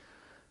verses.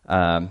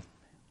 Verse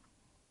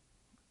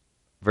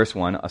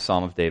 1, a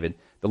psalm of David.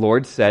 The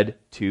Lord said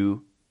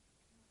to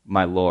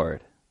my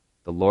Lord.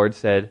 The Lord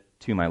said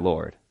to my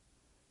Lord.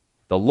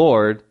 The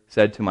Lord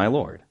said to my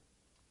Lord.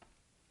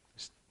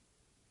 There's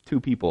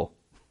two people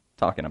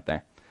talking up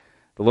there.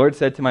 The Lord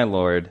said to my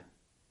Lord,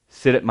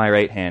 sit at my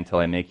right hand till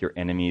I make your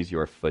enemies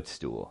your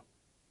footstool.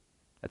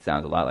 That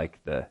sounds a lot like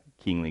the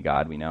kingly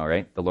God we know,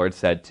 right? The Lord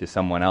said to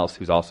someone else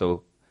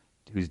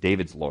who's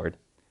David's Lord,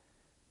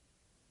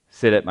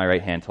 sit at my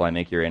right hand till I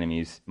make your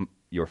enemies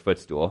your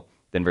footstool.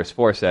 Then verse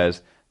 4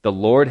 says, the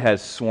Lord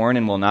has sworn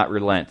and will not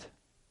relent.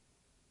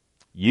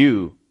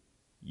 You,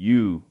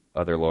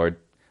 other Lord,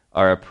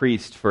 are a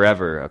priest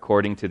forever,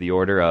 according to the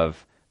order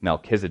of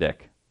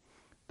Melchizedek.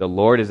 The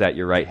Lord is at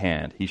your right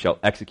hand. He shall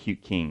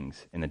execute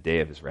kings in the day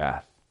of his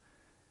wrath.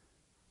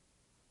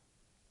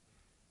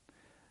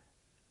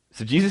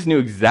 So Jesus knew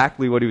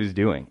exactly what he was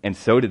doing, and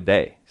so did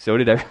they. So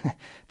did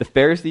the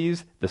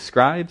Pharisees, the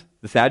scribes,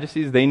 the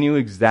Sadducees. They knew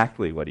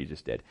exactly what he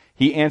just did.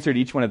 He answered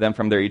each one of them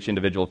from their each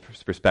individual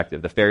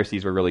perspective. The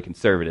Pharisees were really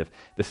conservative.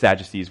 The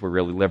Sadducees were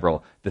really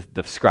liberal.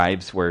 The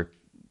scribes were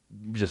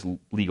just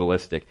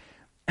legalistic.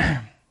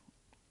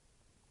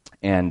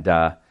 And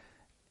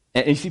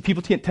you see,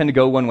 people tend to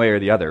go one way or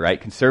the other, right?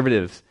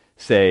 Conservatives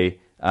say,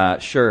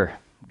 sure,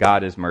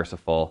 God is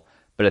merciful,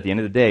 but at the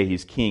end of the day,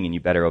 he's king and you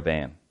better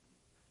obey him.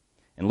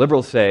 And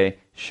liberals say,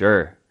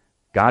 sure,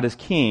 God is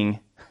king,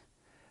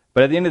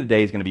 but at the end of the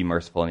day, he's going to be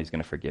merciful and he's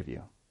going to forgive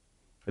you.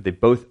 But they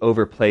both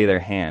overplay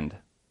their hand,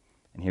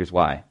 and here's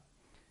why.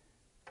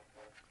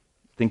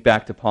 Think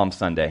back to Palm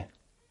Sunday.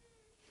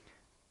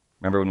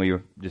 Remember when we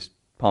were just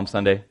Palm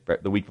Sunday,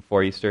 the week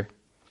before Easter?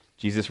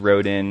 Jesus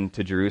rode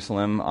into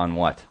Jerusalem on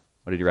what?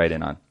 What did he ride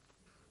in on?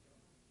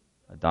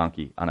 A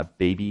donkey, on a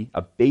baby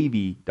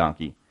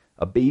donkey,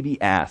 a baby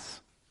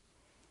ass.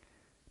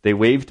 They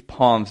waved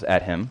palms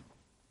at him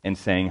and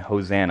saying,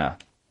 Hosanna.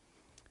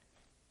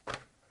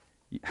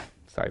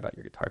 Sorry about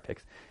your guitar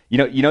picks. You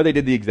know they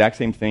did the exact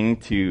same thing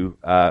to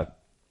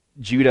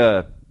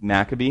Judah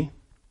Maccabee.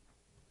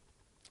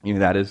 You know who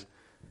that is?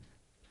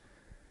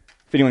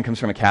 If anyone comes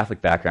from a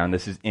Catholic background,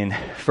 this is in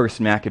 1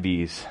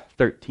 Maccabees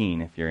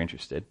 13, if you're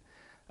interested.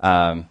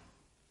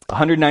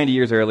 190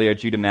 years earlier,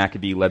 Judah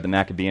Maccabee led the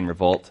Maccabean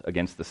revolt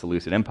against the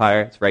Seleucid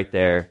Empire. It's right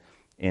there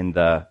in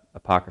the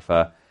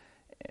Apocrypha.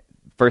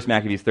 1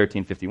 Maccabees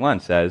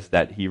 13:51 says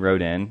that he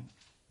rode in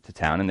to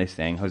town and they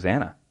sang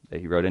Hosanna. That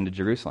he rode into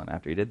Jerusalem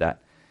after he did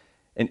that.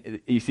 And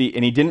you see,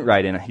 and he didn't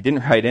ride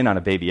in on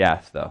a baby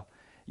ass, though.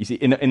 You see,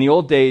 in the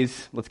old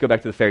days, let's go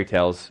back to the fairy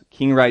tales.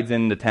 King rides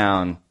into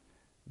town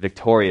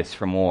victorious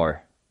from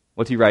war.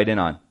 What's he ride in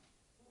on?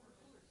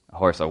 A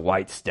horse, a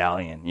white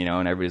stallion,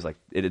 and everybody's like,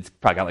 it's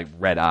probably got like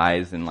red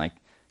eyes and like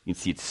you can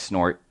see it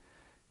snort,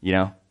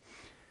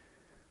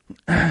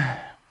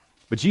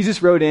 But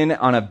Jesus rode in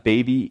on a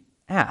baby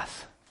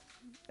ass,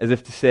 as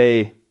if to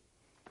say,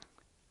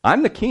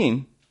 I'm the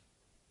king,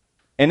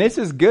 and it's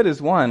as good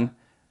as one,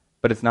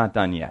 but it's not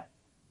done yet.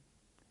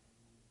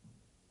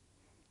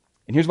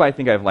 And here's why I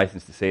think I have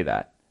license to say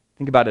that.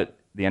 Think about it at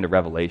the end of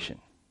Revelation.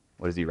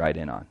 What does he ride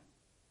in on?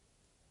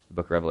 The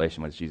book of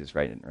Revelation, what does Jesus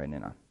ride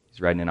in on? He's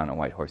riding in on a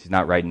white horse. He's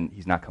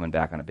not coming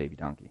back on a baby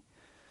donkey.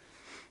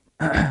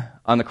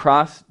 On the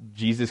cross,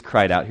 Jesus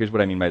cried out. Here's what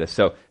I mean by this.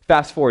 So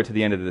fast forward to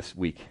the end of this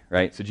week,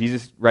 right? So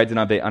Jesus rides in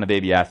on a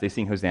baby ass. They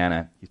sing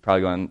Hosanna. He's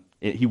probably going,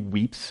 he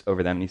weeps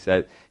over them. And he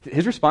said,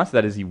 his response to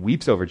that is he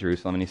weeps over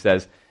Jerusalem. And he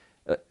says,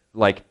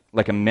 like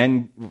a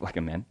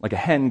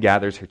hen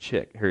gathers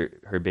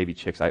her baby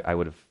chicks, I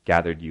would have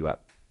gathered you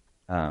up.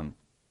 So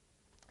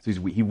his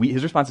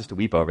response is to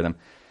weep over them.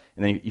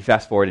 And then you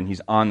fast forward and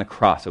he's on the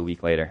cross a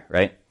week later,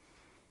 right?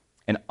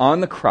 And on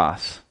the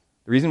cross,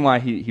 the reason why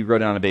he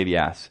rode in on a baby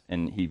ass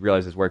and he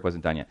realized his work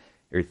wasn't done yet,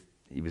 or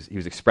he was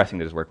expressing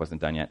that his work wasn't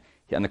done yet.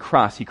 On the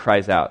cross, he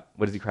cries out.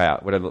 What does he cry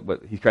out?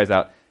 He cries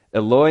out,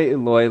 Eloi,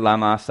 Eloi,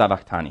 lama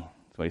sabachthani.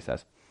 That's what he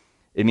says.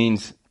 It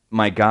means,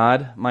 my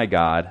God,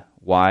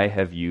 why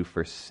have you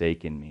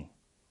forsaken me?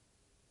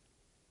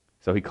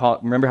 So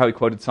remember how he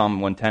quoted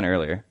Psalm 110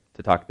 earlier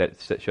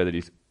to show that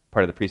he's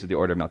part of the priest of the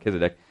order of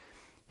Melchizedek.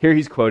 Here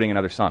he's quoting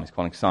another psalm. He's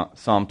quoting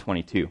Psalm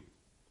 22.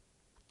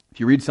 If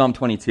you read Psalm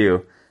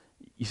 22,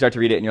 you start to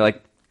read it and you're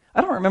like,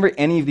 I don't remember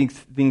any of these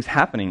things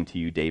happening to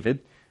you, David.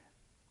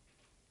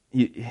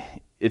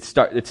 It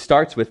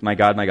starts with, my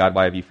God,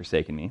 why have you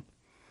forsaken me?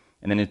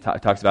 And then it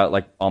talks about,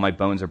 like, all my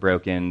bones are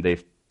broken.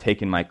 They've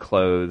taken my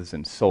clothes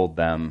and sold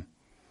them.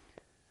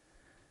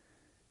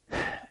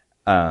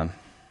 In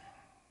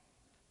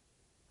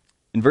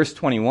verse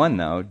 21,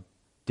 though,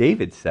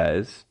 David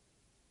says,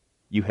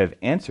 you have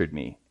answered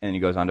me. And then he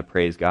goes on to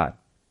praise God.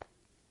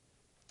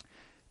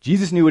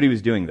 Jesus knew what he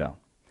was doing, though.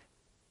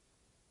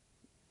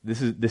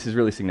 This is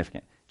really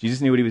significant.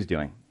 Jesus knew what he was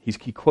doing.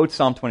 He quotes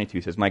Psalm 22.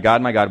 He says, my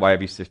God, why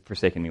have you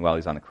forsaken me, while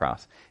he's on the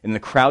cross? And the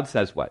crowd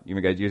says what? You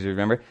guys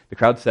remember? The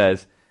crowd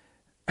says,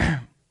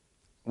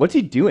 what's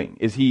he doing?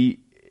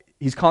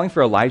 He's calling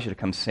for Elijah to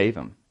come save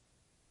him.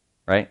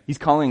 Right? He's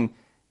calling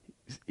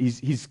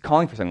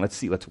for something.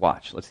 Let's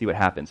watch. Let's see what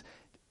happens.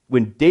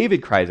 When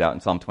David cries out in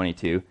Psalm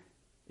 22,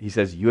 he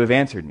says, you have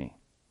answered me.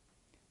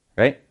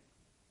 Right?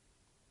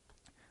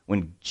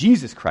 When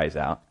Jesus cries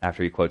out,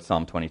 after he quotes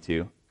Psalm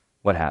 22,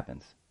 what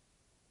happens?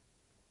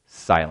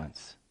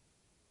 Silence.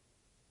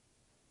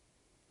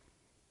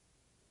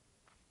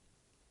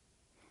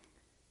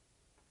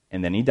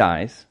 And then he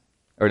dies.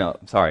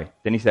 Then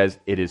he says,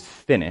 it is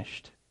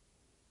finished.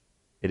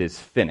 It is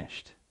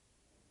finished.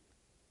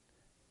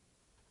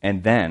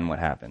 And then what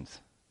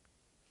happens?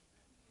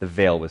 The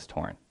veil was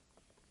torn.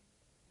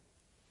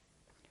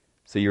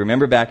 So you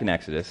remember back in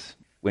Exodus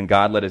when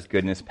God let his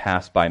goodness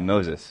pass by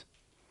Moses.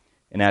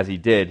 And as he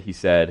did, he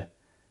said,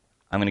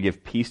 I'm going to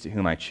give peace to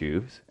whom I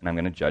choose, and I'm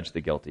going to judge the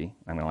guilty.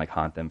 I'm going to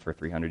haunt them for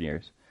 300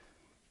 years.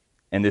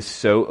 And this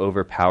so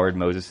overpowered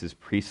Moses'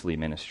 priestly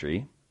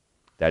ministry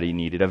that he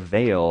needed a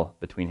veil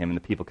between him and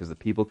the people because the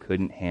people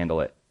couldn't handle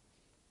it.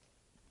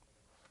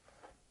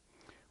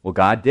 Well,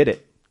 God did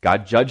it.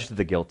 God judged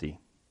the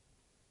guilty.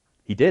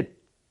 He did.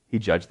 He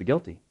judged the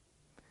guilty.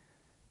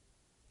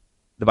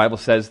 The Bible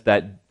says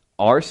that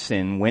our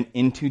sin went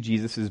into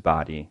Jesus'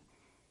 body,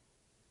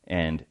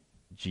 and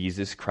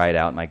Jesus cried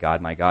out, my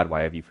God,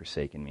 why have you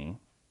forsaken me?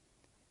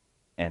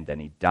 And then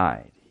he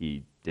died.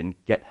 He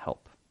didn't get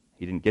help.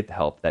 He didn't get the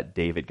help that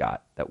David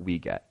got, that we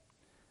get.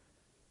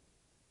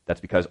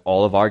 That's because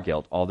all of our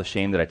guilt, all the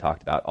shame that I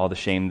talked about, all the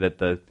shame that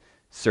the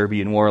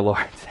Serbian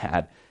warlords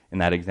had in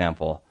that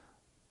example,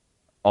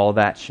 all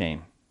that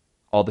shame,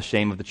 all the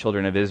shame of the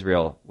children of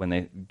Israel when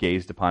they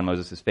gazed upon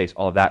Moses' face,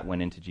 all of that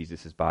went into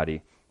Jesus'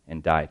 body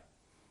and died.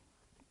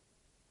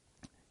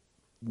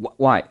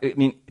 Why? I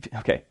mean,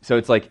 okay, so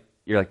it's like,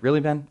 you're like, really,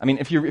 Ben? I mean,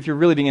 if you're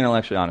really being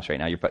intellectually honest right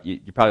now, you're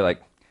probably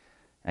like,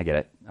 I get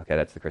it. Okay,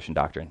 that's the Christian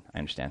doctrine. I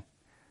understand.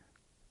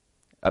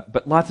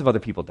 But lots of other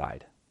people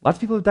died. Lots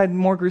of people have died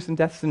more gruesome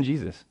deaths than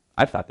Jesus.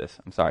 I've thought this.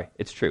 I'm sorry.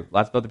 It's true.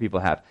 Lots of other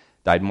people have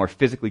died more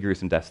physically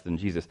gruesome deaths than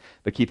Jesus.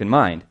 But keep in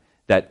mind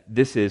that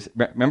this is,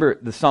 remember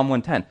the Psalm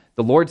 110,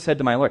 the Lord said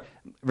to my Lord.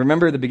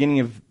 Remember the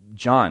beginning of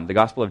John, the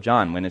Gospel of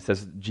John, when it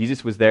says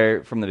Jesus was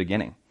there from the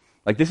beginning.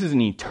 Like, this is an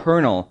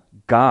eternal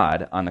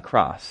God on the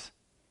cross.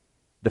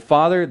 The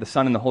Father, the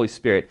Son, and the Holy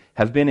Spirit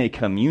have been a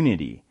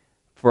community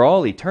for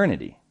all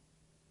eternity.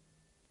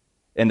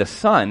 And the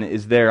Son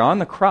is there on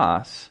the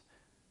cross.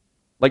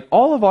 Like,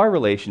 all of our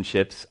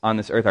relationships on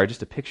this earth are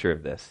just a picture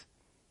of this.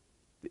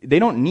 They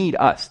don't need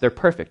us. They're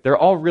perfect. They're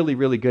all really,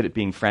 really good at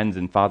being friends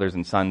and fathers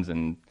and sons,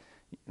 and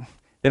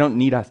they don't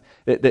need us.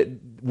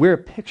 We're a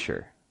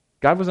picture.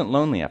 God wasn't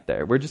lonely up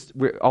there.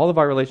 All of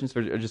our relationships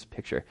are just a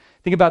picture.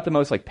 Think about the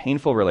most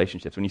painful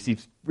relationships. When you see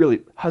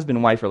really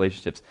husband-wife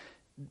relationships,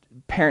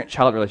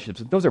 parent-child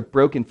relationships, those are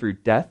broken through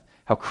death,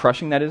 how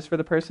crushing that is for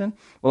the person.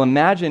 Well,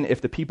 imagine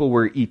if the people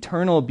were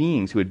eternal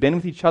beings who had been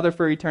with each other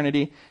for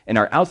eternity and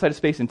are outside of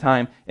space and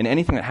time, and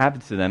anything that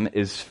happens to them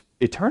is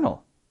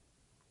eternal.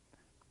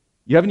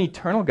 You have an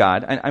eternal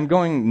God. I'm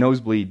going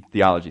nosebleed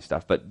theology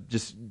stuff, but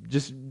just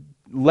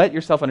let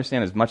yourself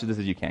understand as much of this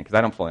as you can, because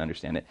I don't fully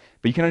understand it,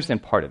 but you can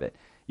understand part of it.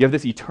 You have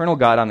this eternal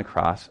God on the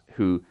cross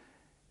who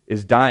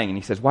is dying, and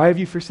he says, why have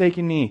you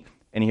forsaken me?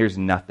 And he hears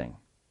nothing.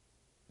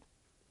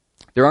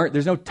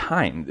 There's no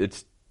time.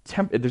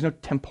 There's no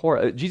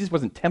temporal. Jesus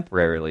wasn't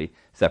temporarily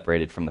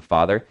separated from the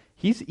Father.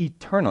 He's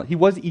eternal. He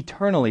was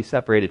eternally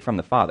separated from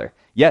the Father.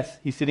 Yes,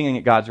 he's sitting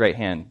at God's right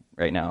hand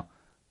right now.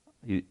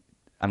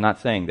 I'm not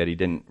saying that he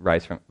didn't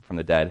rise from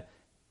the dead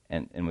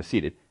and was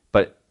seated,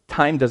 but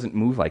time doesn't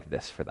move like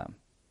this for them.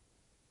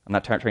 I'm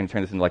not trying to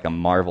turn this into a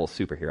Marvel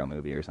superhero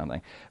movie or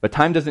something. But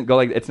time doesn't go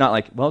it's not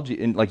like, well,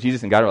 like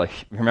Jesus and God are like,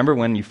 remember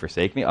when you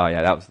forsake me? Oh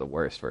yeah, that was the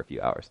worst for a few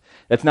hours.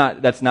 That's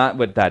not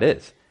what that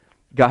is.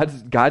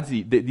 God's God,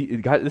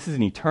 this is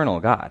an eternal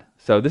God.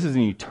 So this is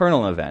an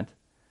eternal event.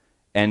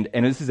 And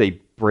this is a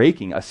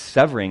breaking, a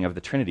severing of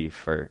the Trinity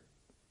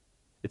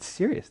it's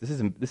serious.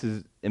 This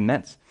is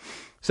immense.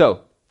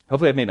 So,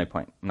 hopefully I've made my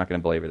point. I'm not going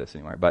to belabor this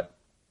anymore. But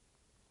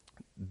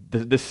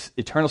this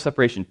eternal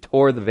separation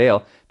tore the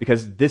veil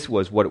because this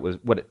was what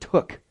it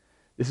took.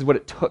 This is what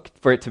it took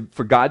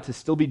for God to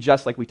still be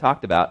just like we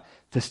talked about,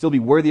 to still be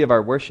worthy of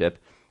our worship,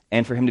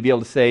 and for him to be able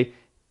to say,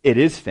 it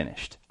is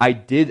finished.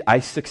 I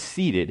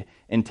succeeded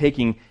in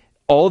taking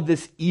all of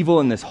this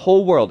evil in this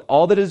whole world,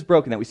 all that is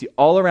broken that we see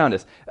all around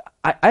us.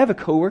 I have a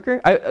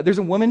coworker. There's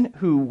a woman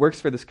who works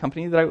for this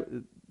company that I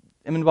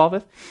am involved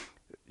with.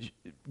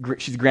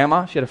 She's a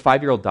grandma. She had a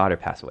 5-year-old daughter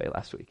pass away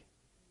last week.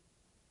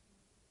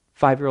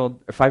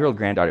 5-year-old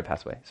granddaughter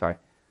passed away. Sorry,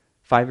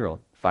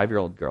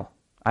 5-year-old girl.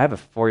 I have a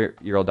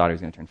 4-year-old daughter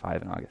who's going to turn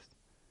 5 in August.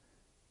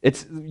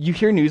 You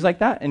hear news like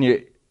that, and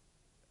your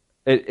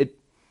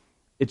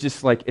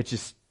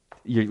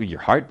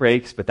heart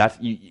breaks. But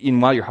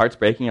while your heart's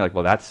breaking, you're like,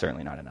 well, that's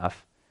certainly not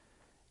enough.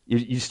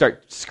 You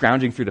start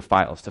scrounging through the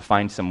files to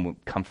find some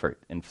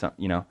comfort and some,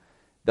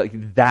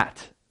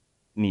 that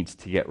needs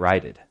to get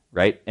righted,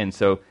 right? And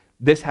so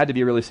this had to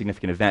be a really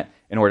significant event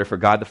in order for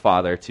God the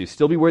Father to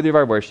still be worthy of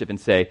our worship and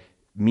say,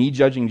 me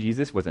judging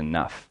Jesus was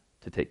enough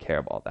to take care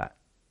of all that,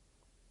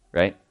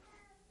 right?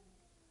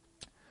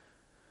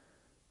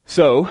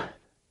 So,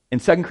 in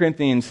 2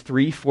 Corinthians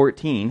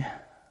 3:14,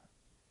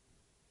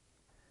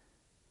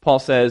 Paul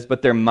says,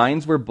 but their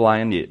minds were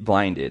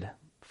blinded,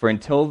 for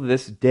until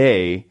this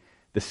day,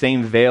 the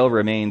same veil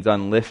remains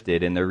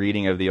unlifted in the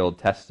reading of the Old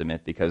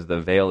Testament because the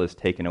veil is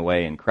taken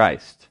away in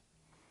Christ.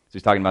 So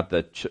he's talking about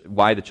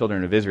why the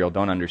children of Israel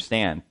don't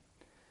understand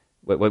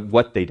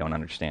what they don't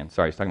understand.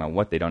 Sorry, he's talking about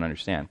what they don't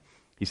understand.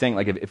 He's saying,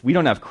 if we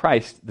don't have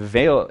Christ, the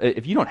veil,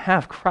 if you don't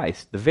have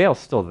Christ, the veil's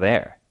still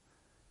there.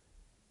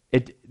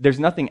 There's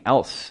nothing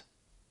else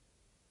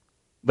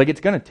Like,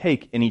 it's going to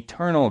take an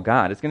eternal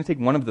God. It's going to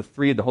take one of the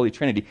three of the Holy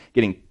Trinity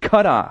getting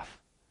cut off.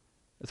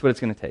 That's what it's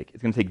going to take.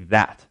 It's going to take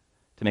that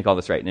to make all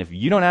this right. And if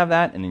you don't have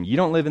that, and then you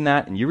don't live in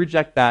that, and you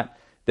reject that,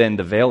 then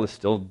the veil is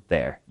still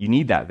there. You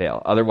need that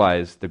veil.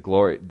 Otherwise, the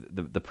glory,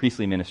 the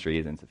priestly ministry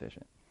is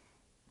insufficient.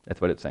 That's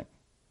what it's saying.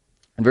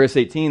 In verse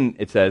 18,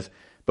 it says,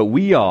 But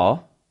we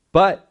all,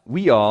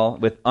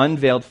 with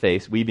unveiled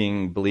face, we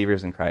being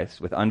believers in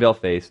Christ, with unveiled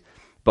face,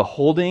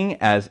 beholding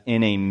as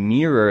in a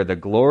mirror the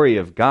glory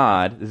of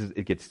God,"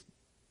 it gets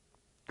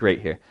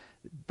great here,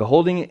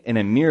 "beholding in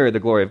a mirror the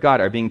glory of God,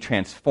 are being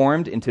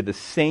transformed into the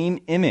same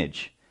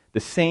image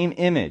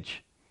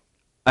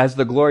as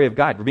the glory of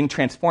God." We're being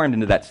transformed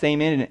into that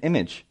same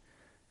image.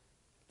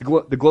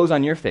 The glow's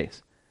on your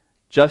face,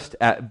 just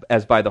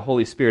as by the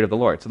Holy Spirit of the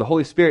Lord. So the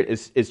Holy Spirit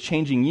is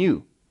changing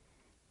you.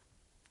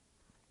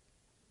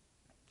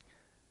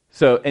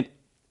 So, and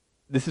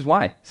this is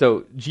why.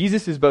 So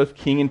Jesus is both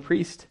king and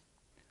priest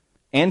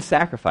and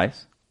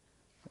sacrifice,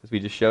 as we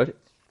just showed.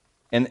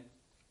 And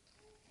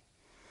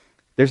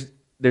there's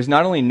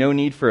not only no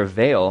need for a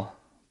veil,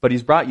 but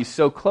he's brought you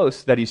so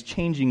close that he's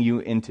changing you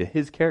into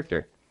his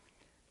character.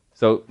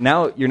 So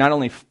now you're not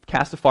only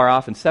cast afar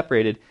off and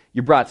separated,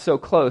 you're brought so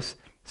close.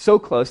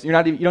 You're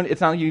not even, it's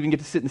not like you even get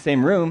to sit in the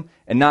same room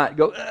and not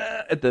go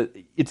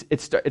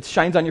it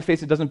shines on your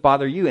face. It doesn't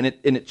bother you, and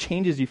it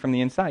changes you from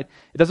the inside.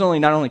 It doesn't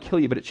not only kill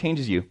you, but it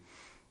changes you.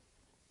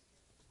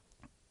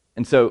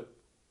 And so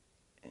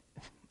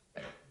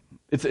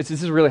this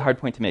is a really hard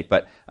point to make,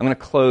 but I'm going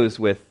to close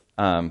with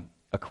a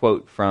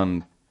quote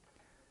from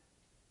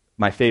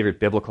my favorite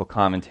biblical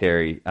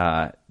commentary,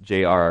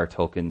 J.R.R.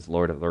 Tolkien's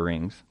Lord of the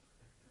Rings.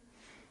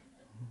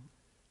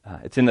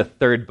 It's in the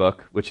third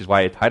book, which is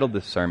why I titled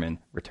this sermon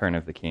 "Return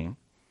of the King."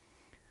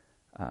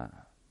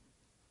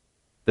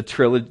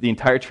 The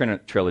entire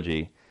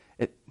trilogy.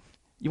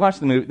 You watch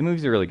the movie. The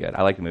movies are really good.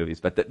 I like the movies,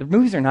 but the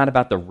movies are not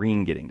about the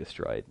ring getting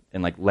destroyed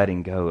and like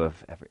letting go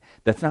of every.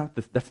 That's not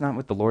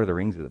what the Lord of the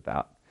Rings is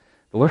about.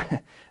 The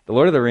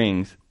Lord of the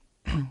Rings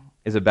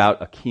is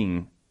about a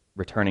king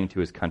returning to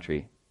his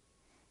country,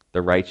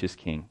 the righteous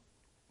king.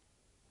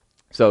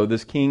 So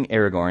this king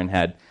Aragorn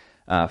had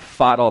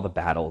fought all the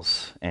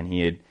battles, and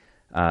he'd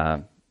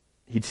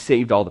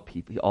saved all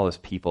his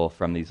people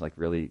from these like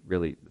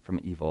really from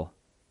evil,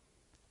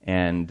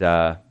 and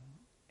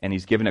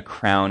he's given a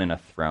crown and a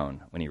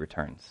throne when he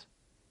returns.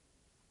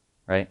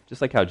 Right,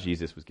 just like how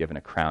Jesus was given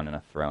a crown and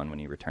a throne when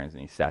he returns,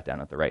 and he sat down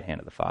at the right hand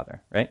of the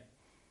Father. Right.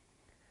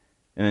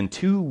 And then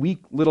two weak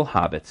little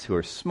hobbits who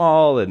are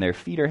small and their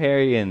feet are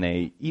hairy and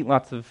they eat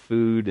lots of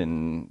food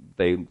and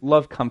they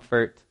love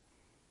comfort.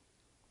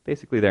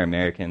 Basically, they're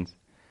Americans.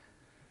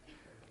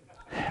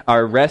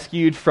 Are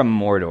rescued from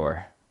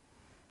Mordor.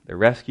 They're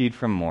rescued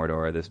from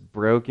Mordor, this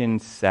broken,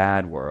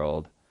 sad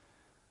world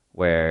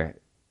where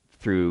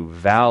through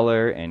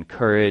valor and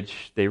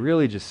courage, they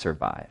really just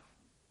survive.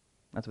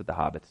 That's what the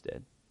hobbits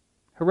did.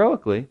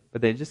 Heroically,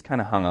 but they just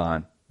kind of hung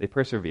on. They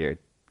persevered.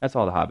 That's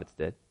all the hobbits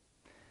did.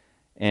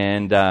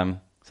 And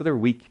so they're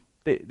weak.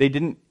 They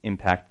didn't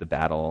impact the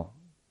battle.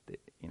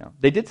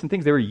 They did some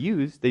things. They were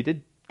used. They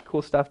did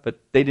cool stuff, but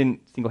they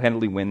didn't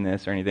single-handedly win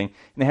this or anything.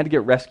 And they had to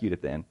get rescued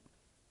at the end.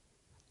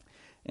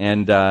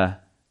 And the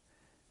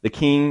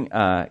king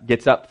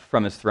gets up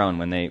from his throne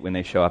when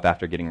they show up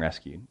after getting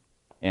rescued.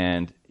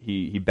 And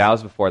he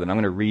bows before them. I'm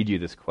going to read you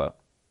this quote.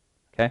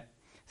 Okay?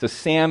 So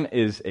Sam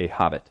is a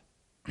hobbit.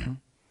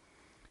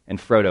 And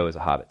Frodo is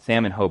a hobbit.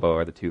 Sam and Frodo are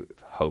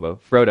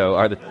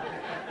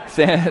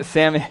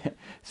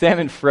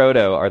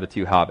the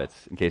two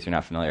hobbits, in case you're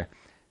not familiar.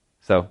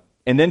 So,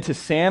 and then to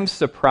Sam's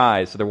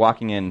surprise, so they're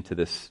walking into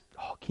this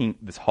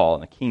hall,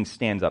 and the king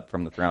stands up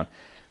from the throne.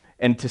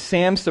 And to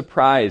Sam's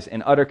surprise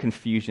and utter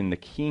confusion, the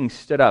king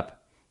stood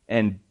up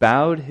and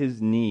bowed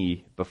his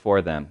knee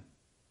before them.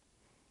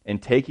 And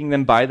taking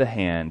them by the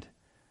hand,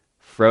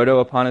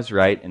 Frodo upon his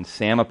right and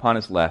Sam upon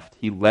his left,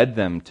 he led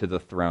them to the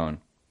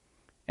throne.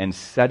 And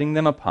setting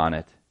them upon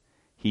it,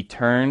 he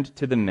turned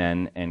to the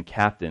men and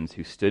captains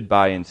who stood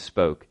by and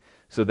spoke,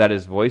 so that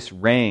his voice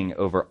rang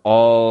over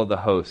all the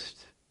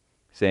host,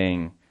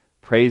 saying,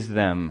 "Praise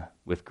them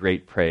with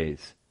great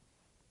praise."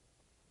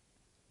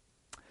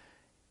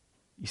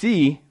 You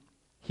see,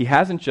 he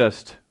hasn't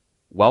just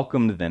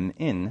welcomed them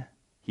in.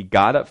 He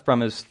got up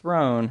from his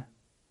throne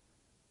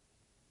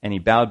and he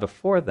bowed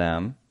before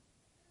them.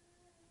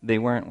 They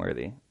weren't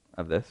worthy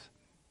of this.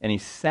 And he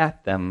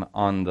sat them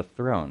on the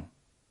throne.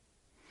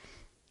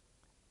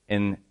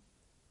 In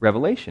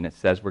Revelation, it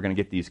says we're going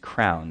to get these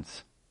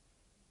crowns.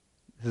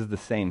 This is the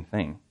same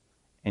thing.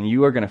 And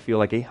you are going to feel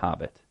like a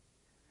hobbit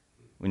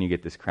when you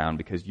get this crown,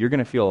 because you're going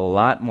to feel a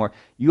lot more,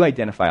 you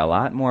identify a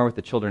lot more with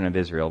the children of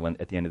Israel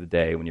at the end of the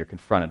day when you're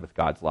confronted with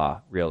God's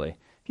law, really.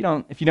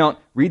 If you don't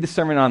read the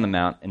Sermon on the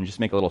Mount and just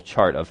make a little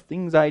chart of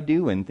things I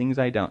do and things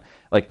I don't,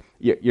 like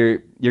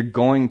you're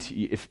going to,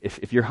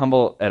 if you're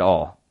humble at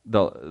all,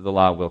 the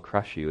law will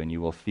crush you and you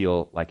will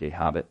feel like a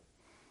hobbit.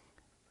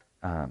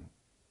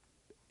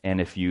 And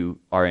if you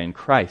are in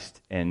Christ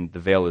and the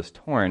veil is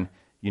torn,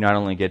 you not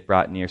only get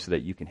brought near so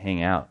that you can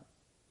hang out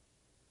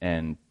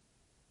and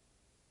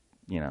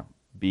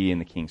be in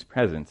the king's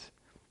presence,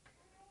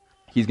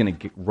 he's going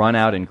to run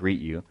out and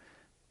greet you,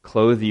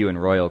 clothe you in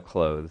royal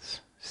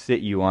clothes,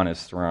 sit you on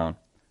his throne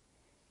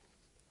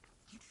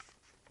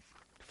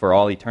for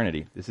all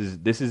eternity.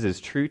 This is as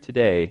true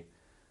today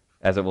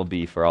as it will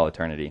be for all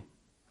eternity.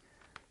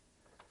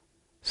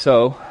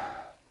 So,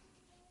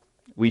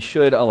 we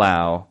should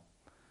allow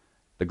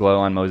the glow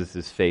on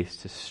Moses' face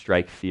to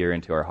strike fear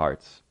into our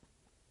hearts,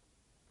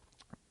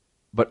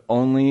 but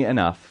only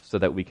enough so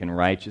that we can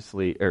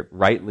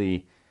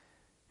rightly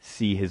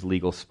see his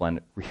regal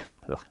splendor.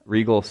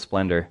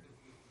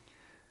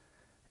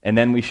 And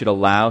then we should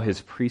allow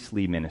his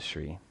priestly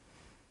ministry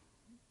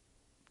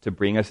to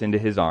bring us into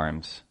his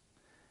arms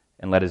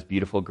and let his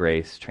beautiful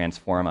grace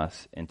transform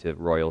us into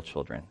royal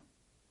children.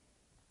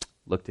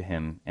 Look to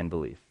him and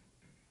believe.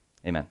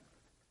 Amen.